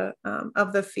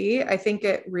the fee, I think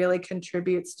it really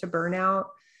contributes to burnout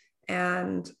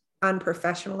and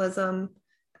unprofessionalism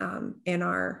in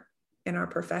our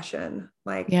profession,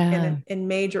 like in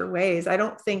major ways. I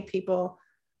don't think people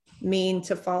mean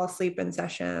to fall asleep in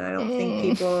session. I don't think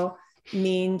people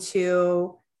mean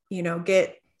to, you know,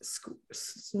 get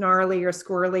snarly or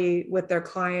squirrely with their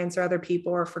clients or other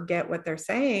people or forget what they're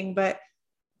saying. But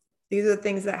these are the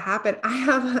things that happen. I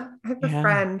have a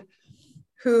friend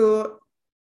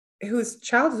whose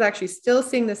child is actually still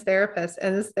seeing this therapist,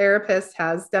 and this therapist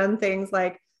has done things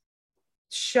like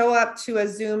show up to a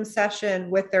Zoom session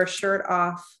with their shirt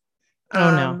off.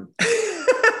 No.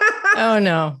 Oh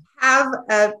no. Have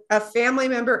a family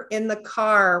member in the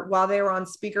car while they were on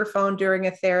speakerphone during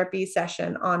a therapy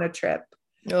session on a trip,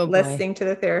 listening to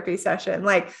the therapy session,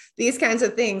 like these kinds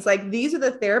of things. Like these are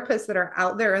the therapists that are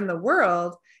out there in the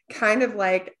world, kind of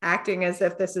like acting as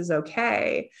if this is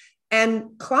okay.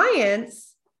 And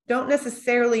clients don't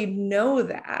necessarily know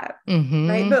that,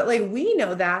 right? But like we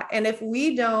know that. And if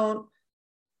we don't,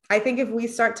 I think if we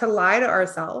start to lie to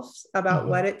ourselves about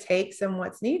what it takes and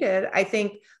what's needed, I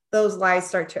think those lies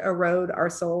start to erode our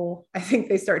soul. I think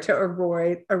they start to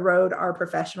erode our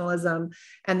professionalism.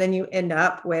 And then you end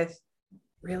up with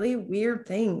really weird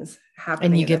things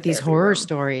happening. And you get these horror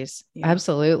stories. Yeah.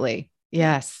 Absolutely.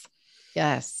 Yes.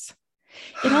 Yes.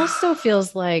 It also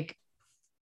feels like,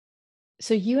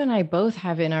 so you and I both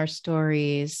have in our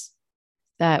stories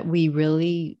that we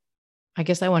really, I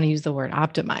guess I want to use the word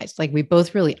optimized. Like we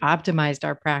both really optimized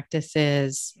our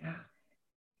practices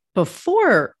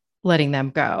before letting them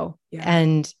go. Yeah.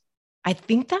 And I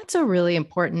think that's a really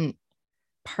important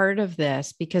part of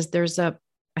this, because I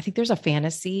think there's a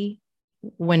fantasy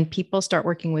when people start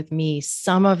working with me.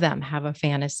 Some of them have a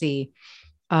fantasy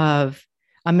of,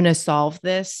 I'm going to solve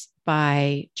this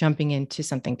by jumping into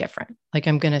something different. Like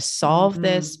I'm going to solve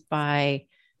this by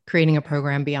creating a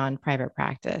program beyond private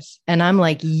practice. And I'm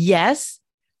like, yes,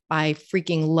 I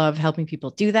freaking love helping people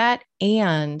do that.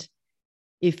 And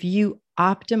if you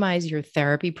optimize your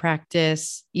therapy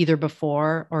practice either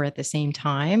before or at the same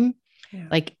time,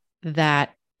 like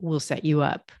that will set you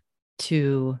up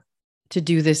to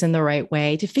do this in the right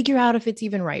way, to figure out if it's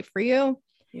even right for you,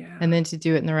 and then to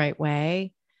do it in the right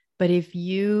way. But if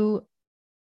you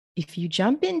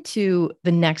jump into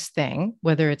the next thing,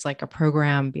 whether it's like a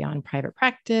program beyond private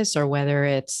practice or whether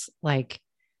it's like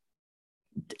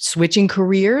switching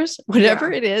careers,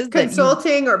 whatever it is,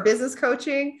 consulting or business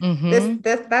coaching,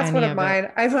 that's one of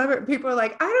mine. I love it. People are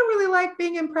like, I don't really like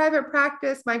being in private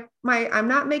practice. I'm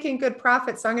not making good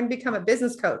profits, so I'm going to become a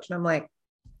business coach. And I'm like,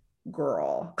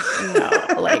 girl,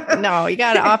 no, you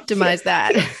got to optimize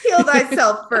that. Heal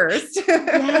thyself first.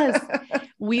 Yes.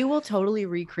 We will totally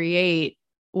recreate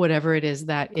whatever it is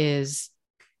that is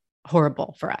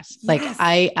horrible for us. Like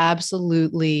I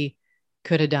absolutely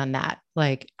could have done that.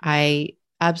 Like I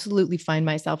absolutely find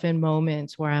myself in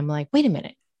moments where I'm like, wait a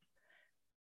minute,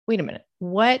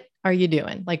 what are you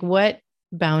doing? Like, what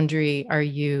boundary are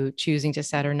you choosing to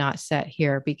set or not set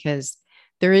here? Because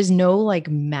there is no like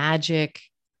magic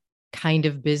kind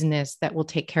of business that will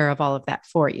take care of all of that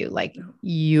for you. Like,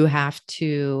 you have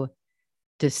to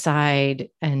decide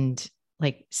and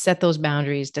like set those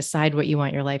boundaries, decide what you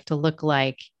want your life to look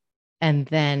like, and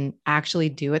then actually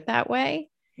do it that way.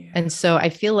 Yeah. And so I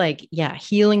feel like, yeah,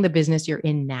 healing the business you're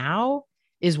in now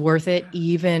is worth it,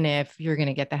 even if you're going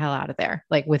to get the hell out of there,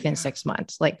 like within 6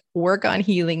 months. Like, work on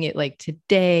healing it like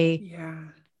today. Yeah.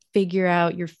 Figure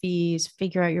out your fees,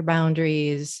 figure out your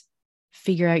boundaries,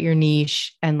 figure out your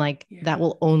niche, and like that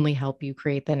will only help you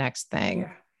create the next thing.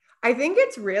 Yeah. I think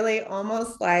it's really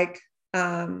almost like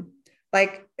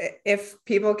if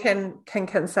people can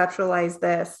conceptualize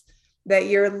this, that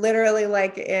you're literally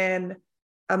like in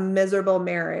a miserable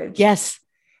marriage. Yes.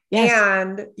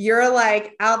 And you're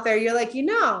like out there, you're like, I'm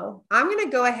going to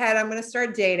go ahead. I'm going to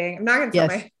start dating. I'm not going to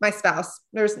tell my spouse.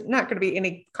 There's not going to be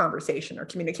any conversation or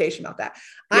communication about that.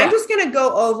 Yeah. I'm just going to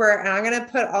go over and I'm going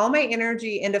to put all my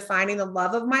energy into finding the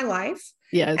love of my life.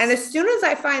 Yes. And as soon as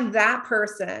I find that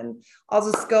person,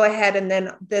 I'll just go ahead and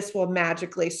then this will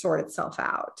magically sort itself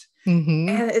out. Mm-hmm.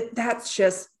 And that's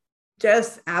just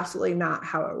absolutely not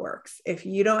how it works. If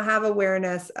you don't have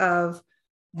awareness of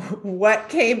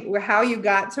how you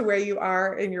got to where you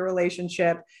are in your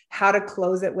relationship, how to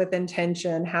close it with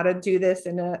intention, how to do this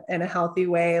in a healthy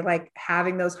way, like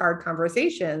having those hard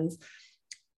conversations,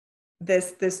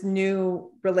 this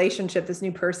new relationship, this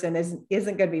new person isn't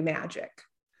going to be magic.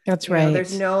 That's right.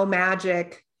 There's no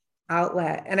magic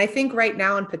outlet. And I think right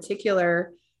now in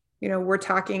particular, we're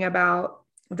talking about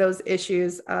those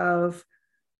issues of,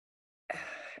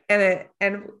 and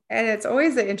it's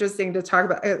always interesting to talk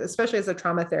about, especially as a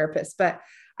trauma therapist. But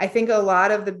I think a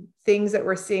lot of the things that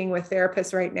we're seeing with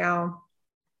therapists right now,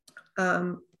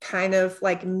 kind of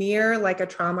like mirror like a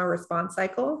trauma response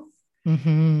cycle.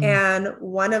 Mm-hmm. And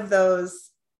one of those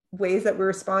ways that we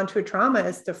respond to a trauma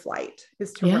is to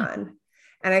run.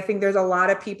 And I think there's a lot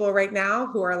of people right now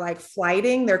who are like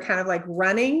flighting. They're kind of like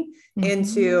running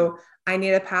into, I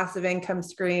need a passive income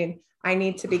screen. I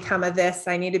need to become a this,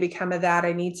 I need to become a that.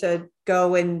 I need to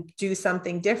go and do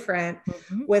something different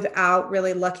without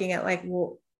really looking at like,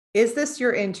 well, is this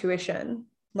your intuition?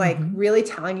 Like really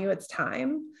telling you it's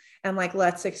time and like,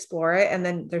 let's explore it. And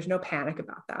then there's no panic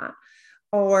about that.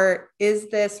 Or is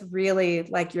this really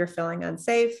like you're feeling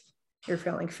unsafe? You're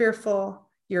feeling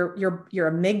fearful. Your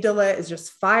amygdala is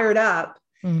just fired up.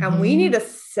 And we need to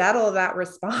settle that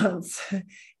response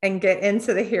and get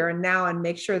into the here and now and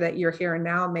make sure that your here and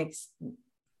now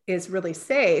is really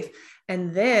safe.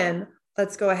 And then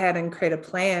let's go ahead and create a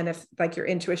plan. If like your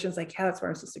intuition's like, yeah, that's where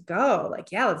I'm supposed to go.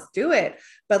 Like, yeah, let's do it.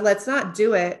 But let's not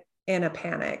do it in a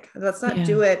panic. Let's not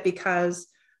do it because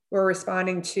we're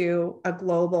responding to a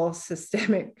global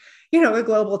systemic, a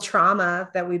global trauma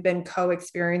that we've been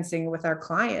co-experiencing with our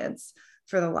clients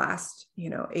for the last,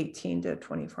 18 to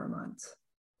 24 months.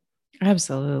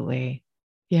 Absolutely.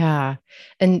 Yeah.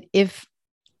 And if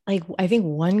like, I think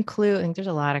one clue, I think there's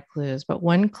a lot of clues, but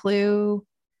one clue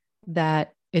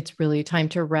that it's really time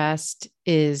to rest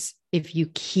is if you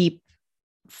keep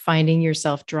finding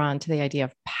yourself drawn to the idea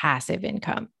of passive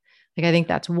income. Like, I think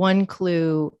that's one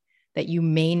clue that you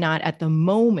may not at the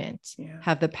moment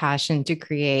have the passion to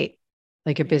create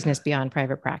like a business beyond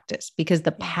private practice, because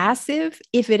the passive,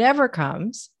 if it ever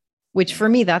comes, which for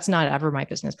me, that's not ever my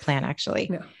business plan, actually.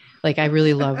 No. Like, I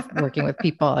really love working with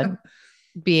people and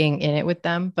being in it with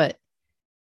them. But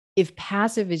if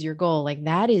passive is your goal, like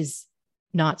that is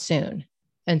not soon.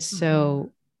 And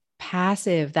so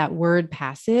passive, that word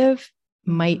passive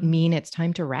might mean it's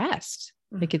time to rest.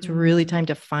 Like it's really time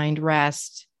to find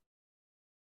rest,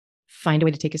 find a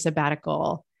way to take a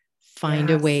sabbatical, find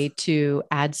a way to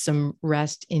add some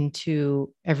rest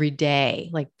into every day,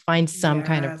 like find some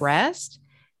kind of rest,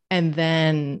 and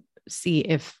then see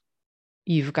if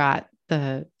you've got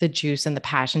the juice and the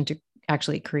passion to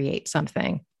actually create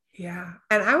something. Yeah.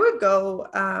 And I would go,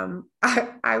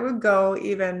 I would go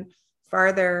even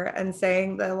farther and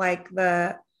saying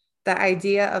the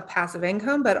idea of passive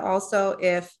income, but also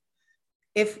if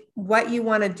what you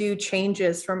want to do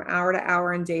changes from hour to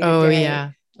hour and day to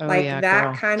day, that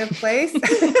girl. Kind of place, I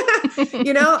think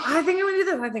I'm going to do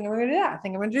this. I think I'm going to do that. I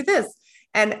think I'm going to do this.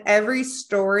 And every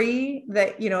story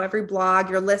that, every blog,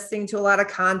 you're listening to a lot of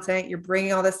content, you're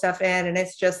bringing all this stuff in, and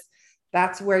it's just,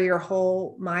 that's where your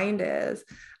whole mind is.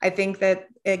 I think that,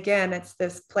 again, it's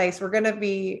this place we're going to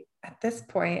be at this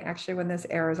point, actually, when this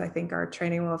airs, I think our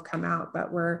training will have come out,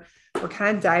 but we're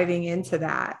kind of diving into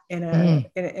that in an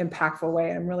impactful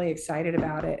way. I'm really excited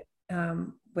about it.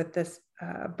 with this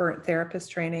burnt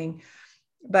therapist training,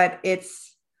 but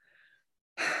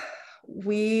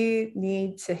we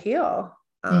need to heal,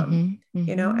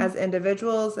 you know, as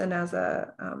individuals and as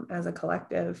a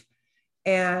collective.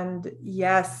 And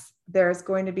yes, there's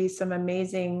going to be some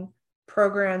amazing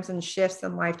programs and shifts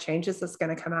and life changes that's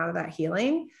going to come out of that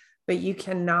healing, but you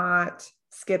cannot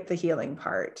skip the healing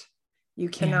part. You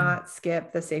cannot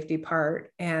skip the safety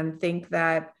part and think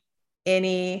that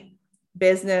any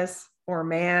business or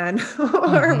man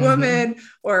or woman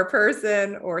or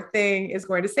person or thing is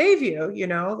going to save you, you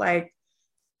know, like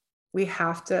we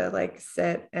have to like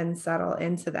sit and settle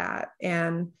into that.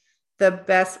 And the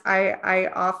best, I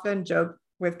often joke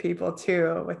with people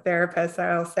too, with therapists,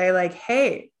 I'll say like,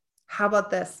 hey, how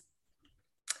about this?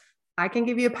 I can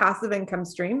give you a passive income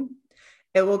stream.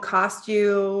 It will cost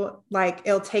you like,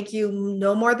 it'll take you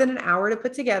no more than an hour to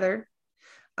put together.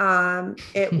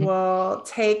 It will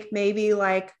take maybe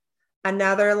like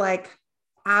another like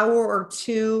hour or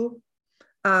two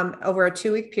over a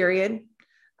 2-week period.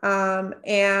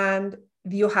 And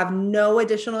you'll have no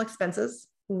additional expenses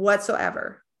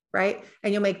whatsoever. Right.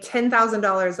 And you'll make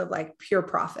 $10,000 of like pure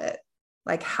profit.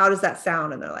 Like, how does that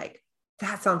sound? And they're like,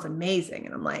 that sounds amazing.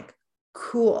 And I'm like,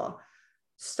 cool.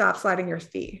 Stop sliding your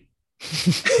fee.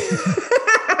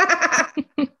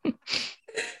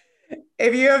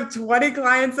 If you have 20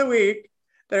 clients a week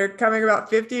that are coming about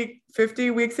 50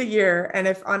 weeks a year, and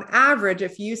if on average,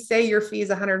 if you say your fee is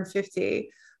 150,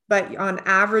 but on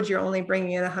average, you're only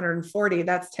bringing in 140,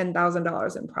 that's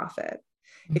 $10,000 in profit.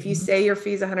 If you say your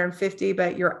fee is 150,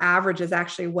 but your average is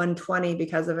actually 120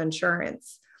 because of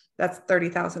insurance, that's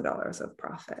 $30,000 of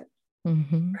profit,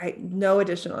 right? No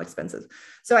additional expenses.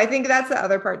 So I think that's the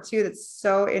other part too, that's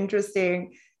so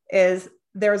interesting, is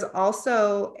there's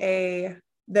also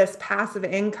this passive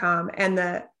income and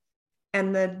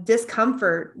the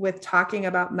discomfort with talking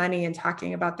about money and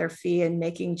talking about their fee and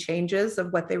making changes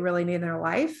of what they really need in their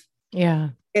life. Yeah.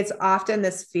 It's often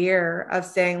this fear of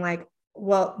saying like,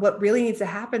 well, what really needs to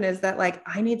happen is that like,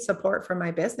 I need support from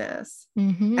my business,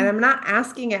 and I'm not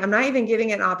asking it. I'm not even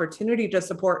giving it an opportunity to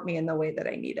support me in the way that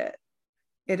I need it.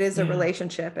 It is a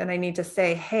relationship. And I need to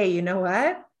say, hey, you know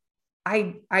what?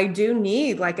 I do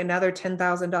need like another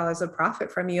 $10,000 of profit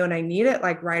from you. And I need it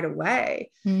like right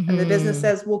away. And the business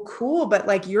says, well, cool, but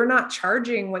like, you're not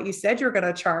charging what you said you're going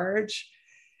to charge.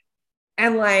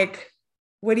 And like,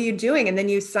 what are you doing? And then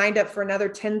you signed up for another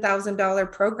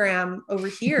 $10,000 program over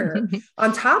here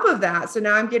on top of that. So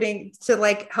now I'm getting to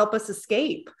like help us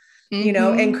escape, you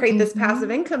know, and create this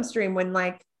passive income stream, when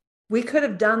like we could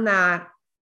have done that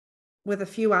with a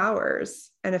few hours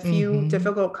and a few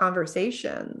difficult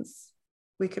conversations.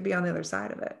 We could be on the other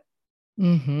side of it.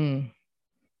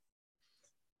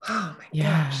 Oh my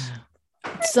gosh.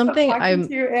 Something to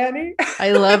you, Annie.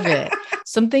 I love it.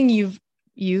 Something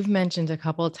you've mentioned a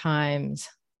couple of times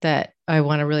that I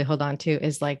want to really hold on to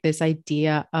is like this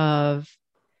idea of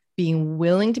being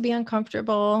willing to be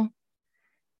uncomfortable.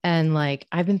 And like,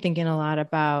 I've been thinking a lot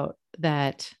about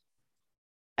that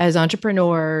as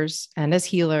entrepreneurs and as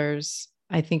healers.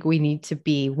 I think we need to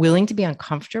be willing to be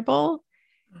uncomfortable,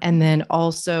 and then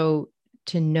also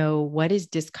to know what is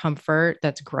discomfort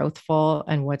that's growthful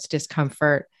and what's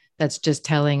discomfort that's just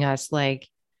telling us like,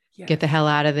 get the hell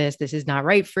out of this. This is not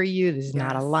right for you. This is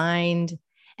not aligned.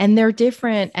 And they're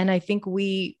different. And I think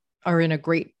we are in a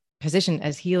great position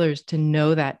as healers to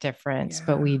know that difference,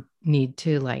 but we need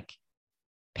to like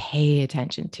pay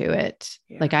attention to it.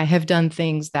 Like I have done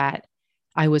things that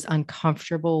I was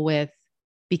uncomfortable with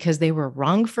because they were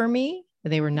wrong for me.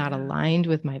 They were not aligned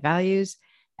with my values.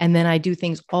 And then I do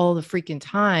things all the freaking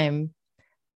time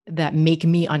that make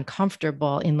me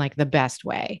uncomfortable in like the best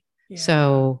way.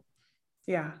 So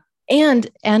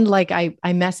and like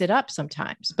I mess it up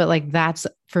sometimes, but like, that's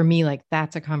for me, like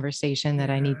that's a conversation that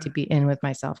I need to be in with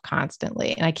myself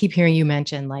constantly. And I keep hearing you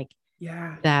mention like,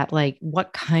 that, like,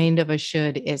 what kind of a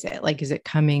should is it? Like, is it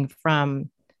coming from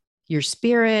your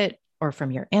spirit or from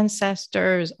your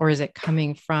ancestors, or is it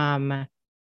coming from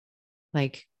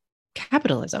like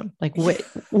capitalism? Like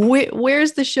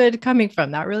where's the should coming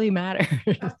from? That really matters.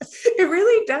 It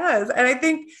really does. And I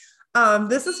think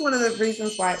this is one of the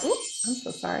reasons why, oops, I'm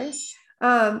so sorry.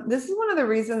 This is one of the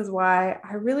reasons why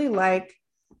I really like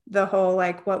the whole,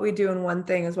 like, what we do in one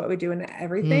thing is what we do in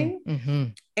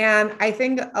everything. And I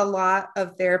think a lot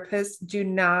of therapists do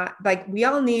not, like, we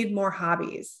all need more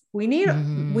hobbies. We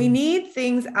need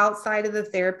things outside of the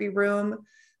therapy room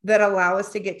that allow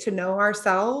us to get to know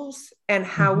ourselves and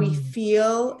how we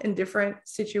feel in different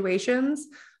situations,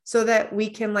 so that we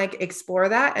can like explore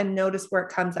that and notice where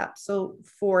it comes up. So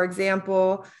for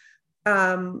example,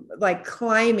 like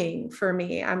climbing for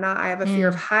me. I have a fear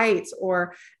of heights,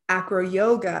 or acro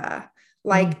yoga,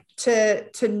 like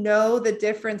to know the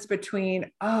difference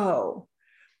between, oh,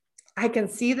 I can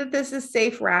see that this is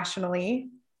safe rationally.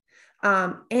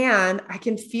 And I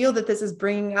can feel that this is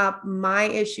bringing up my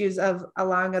issues of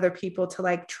allowing other people to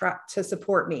like to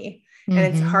support me. And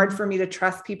it's hard for me to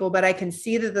trust people, but I can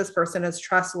see that this person is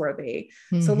trustworthy.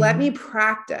 So let me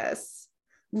practice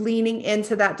leaning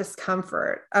into that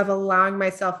discomfort of allowing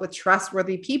myself with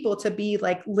trustworthy people to be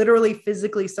like literally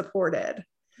physically supported.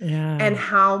 Yeah. And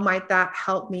how might that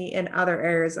help me in other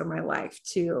areas of my life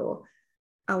to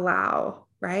allow,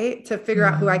 right, to figure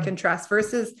out who I can trust,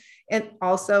 versus, and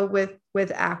also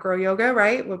with acro yoga,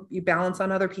 right, you balance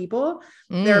on other people.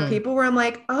 There are people where I'm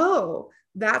like, oh,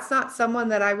 that's not someone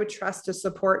that I would trust to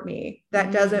support me.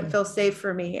 That doesn't feel safe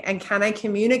for me. And can I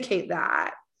communicate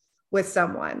that with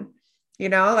someone? You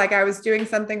know, like I was doing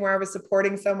something where I was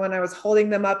supporting someone, I was holding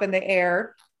them up in the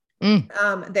air.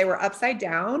 They were upside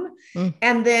down.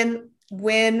 And then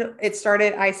when it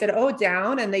started, I said, oh,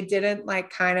 down. And they didn't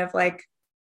like kind of like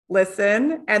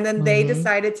listen. And then they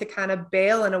decided to kind of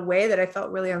bail in a way that I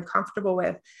felt really uncomfortable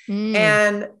with.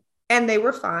 And they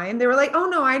were fine. They were like, oh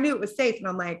no, I knew it was safe. And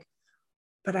I'm like,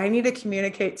 but I need to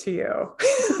communicate to you.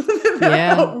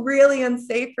 That felt really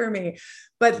unsafe for me.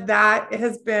 But that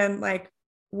has been like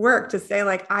work to say,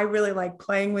 like, I really like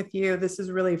playing with you. This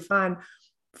is really fun.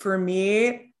 For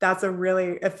me,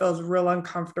 it feels real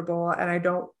uncomfortable. And I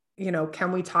don't,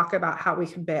 can we talk about how we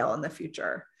can bail in the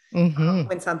future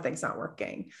when something's not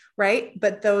working? Right.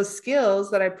 But those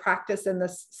skills that I practice in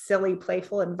this silly,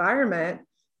 playful environment,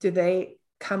 do they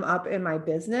come up in my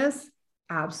business?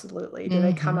 Absolutely. Do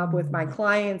they come up with my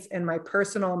clients in my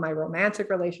personal, my romantic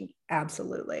relationship?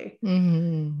 Absolutely.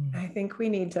 I think we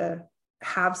need to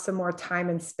have some more time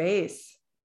and space,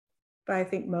 but I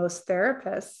think most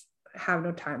therapists have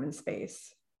no time and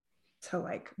space to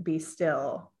like be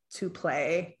still, to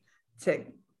play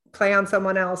on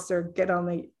someone else, or get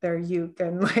on their uke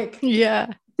and like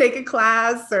take a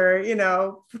class, or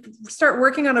start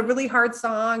working on a really hard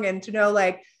song, and to know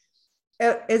like,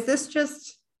 is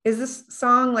this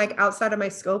song like outside of my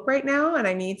scope right now, and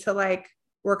I need to like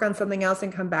work on something else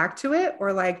and come back to it?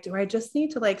 Or like, do I just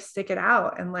need to like stick it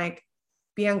out and like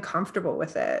be uncomfortable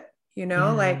with it?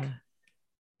 Like,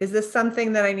 is this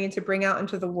something that I need to bring out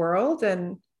into the world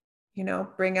and,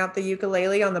 bring out the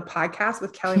ukulele on the podcast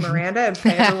with Kelly Miranda and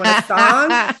play everyone a song,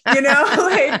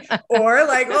 like, or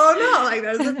like, oh no, like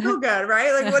that doesn't feel good,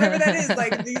 right? Like whatever that is,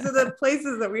 like these are the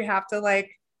places that we have to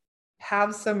like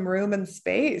have some room and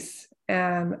space.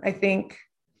 And I think,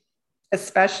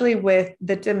 especially with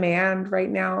the demand right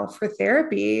now for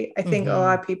therapy, I think a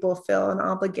lot of people feel an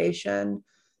obligation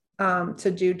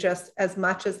to do just as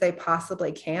much as they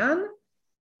possibly can.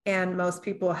 And most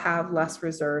people have less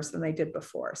reserves than they did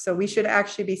before. So we should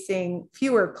actually be seeing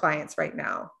fewer clients right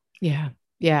now. Yeah.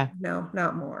 Yeah. No,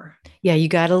 not more. Yeah. You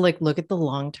got to like look at the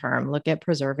long term, look at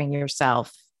preserving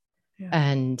yourself. Yeah.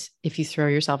 And if you throw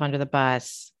yourself under the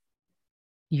bus,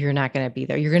 you're not going to be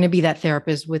there. You're going to be that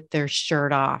therapist with their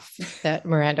shirt off that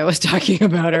Miranda was talking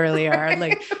about earlier. Right.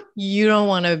 Like, you don't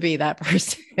want to be that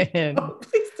person. Oh,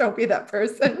 please don't be that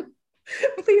person.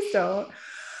 Please don't.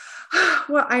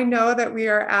 Well, I know that we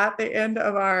are at the end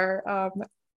of our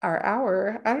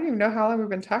hour. I don't even know how long we've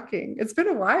been talking. It's been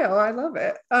a while. I love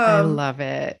it. I love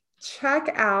it.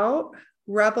 Check out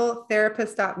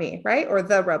rebeltherapist.me, right? Or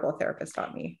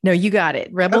therebeltherapist.me. No, you got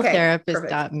it.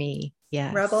 Rebeltherapist.me.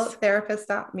 Yes.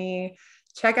 Rebeltherapist.me.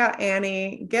 Check out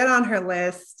Annie. Get on her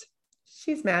list.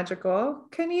 She's magical.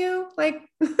 Can you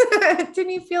didn't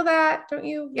you feel that? Don't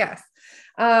you? Yes.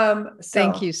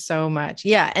 Thank you so much.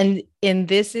 Yeah. And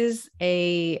this is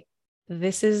an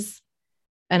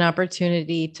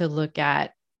opportunity to look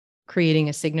at creating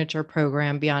a signature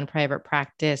program beyond private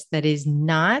practice that is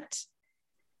not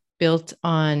built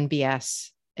on BS,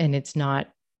 and it's not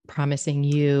promising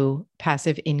you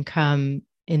passive income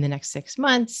in the next 6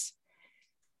 months.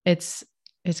 It's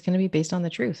going to be based on the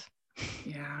truth.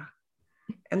 Yeah.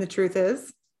 And the truth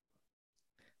is?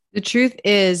 The truth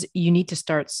is you need to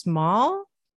start small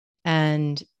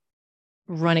and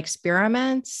run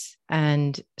experiments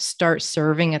and start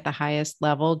serving at the highest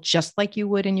level, just like you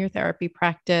would in your therapy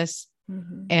practice,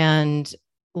 and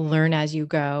learn as you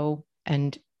go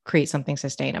and create something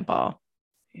sustainable.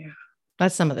 Yeah.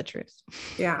 That's some of the truth.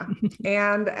 Yeah.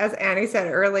 And as Annie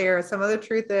said earlier, some of the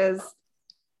truth is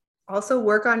also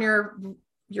work on your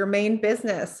main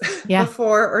business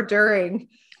before or during.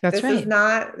 That's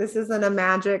right. This isn't a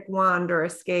magic wand or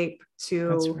escape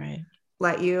to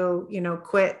let you,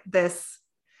 quit this.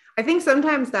 I think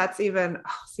sometimes that's even,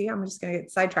 oh, see, I'm just going to get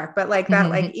sidetracked, but like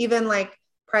that, like even like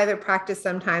private practice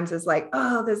sometimes is like,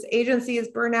 oh, this agency is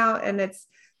burnout and this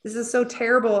is so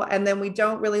terrible. And then we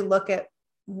don't really look at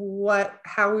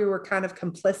how we were kind of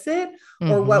complicit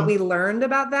or what we learned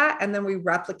about that. And then we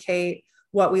replicate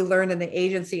what we learned in the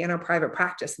agency in our private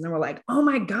practice. And then we're like, oh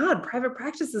my God, private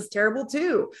practice is terrible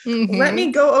too. Let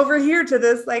me go over here to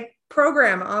this like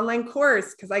program, online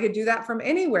course, because I could do that from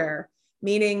anywhere.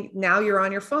 Meaning now you're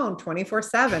on your phone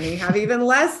 24/7. You have even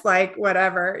less like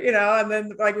whatever, and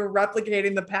then like we're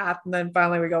replicating the path. And then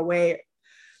finally we go, wait,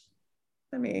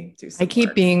 let me do something. I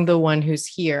keep being the one who's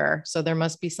here. So there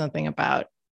must be something about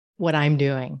what I'm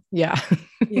doing. Yeah.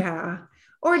 Yeah.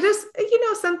 Or just,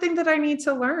 something that I need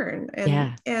to learn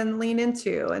and lean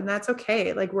into. And that's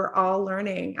okay. Like we're all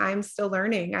learning. I'm still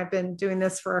learning. I've been doing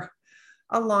this for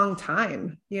a long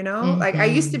time, like I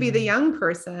used to be the young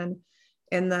person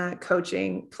in the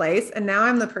coaching place. And now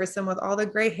I'm the person with all the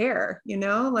gray hair,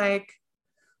 like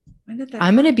when did that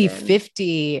I'm going to be happen?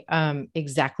 50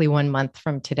 exactly 1 month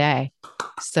from today.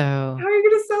 So how are you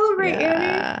going to celebrate,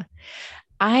 Annie?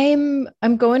 I'm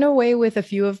going away with a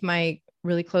few of my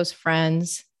really close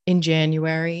friends in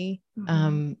January.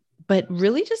 But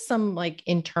really just some like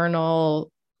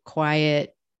internal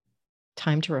quiet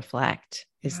time to reflect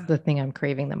is the thing I'm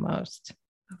craving the most.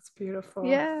 That's beautiful.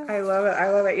 Yeah. I love it. I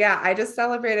love it. Yeah. I just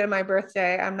celebrated my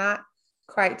birthday. I'm not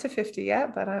quite to 50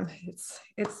 yet, but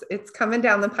it's coming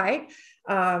down the pike.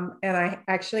 And I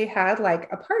actually had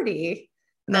like a party.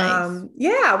 Nice.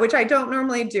 Which I don't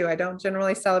normally do. I don't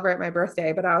generally celebrate my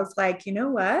birthday, but I was like, you know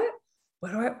what?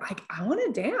 What do I like? I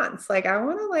want to dance. Like, I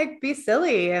want to like be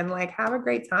silly and like have a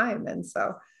great time. And so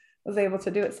I was able to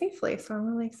do it safely. So I'm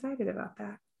really excited about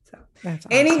that. So that's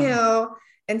awesome. Anywho,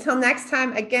 until next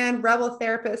time, again,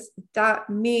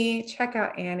 rebeltherapist.me. Check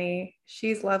out Annie.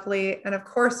 She's lovely. And of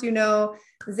course,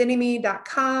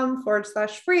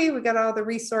 zynnyme.com/free. We got all the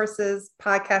resources,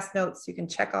 podcast notes. You can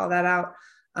check all that out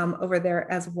over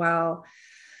there as well.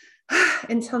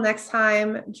 Until next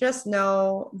time, just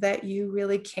know that you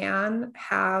really can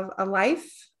have a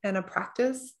life and a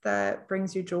practice that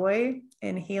brings you joy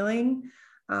and healing.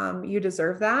 You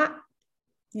deserve that.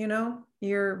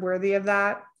 You're worthy of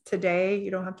that today.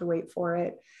 You don't have to wait for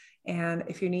it. And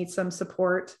if you need some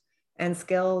support and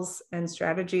skills and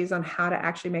strategies on how to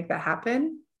actually make that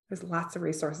happen, there's lots of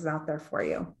resources out there for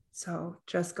you. So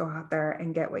just go out there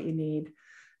and get what you need,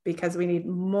 because we need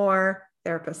more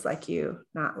therapists like you,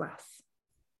 not less.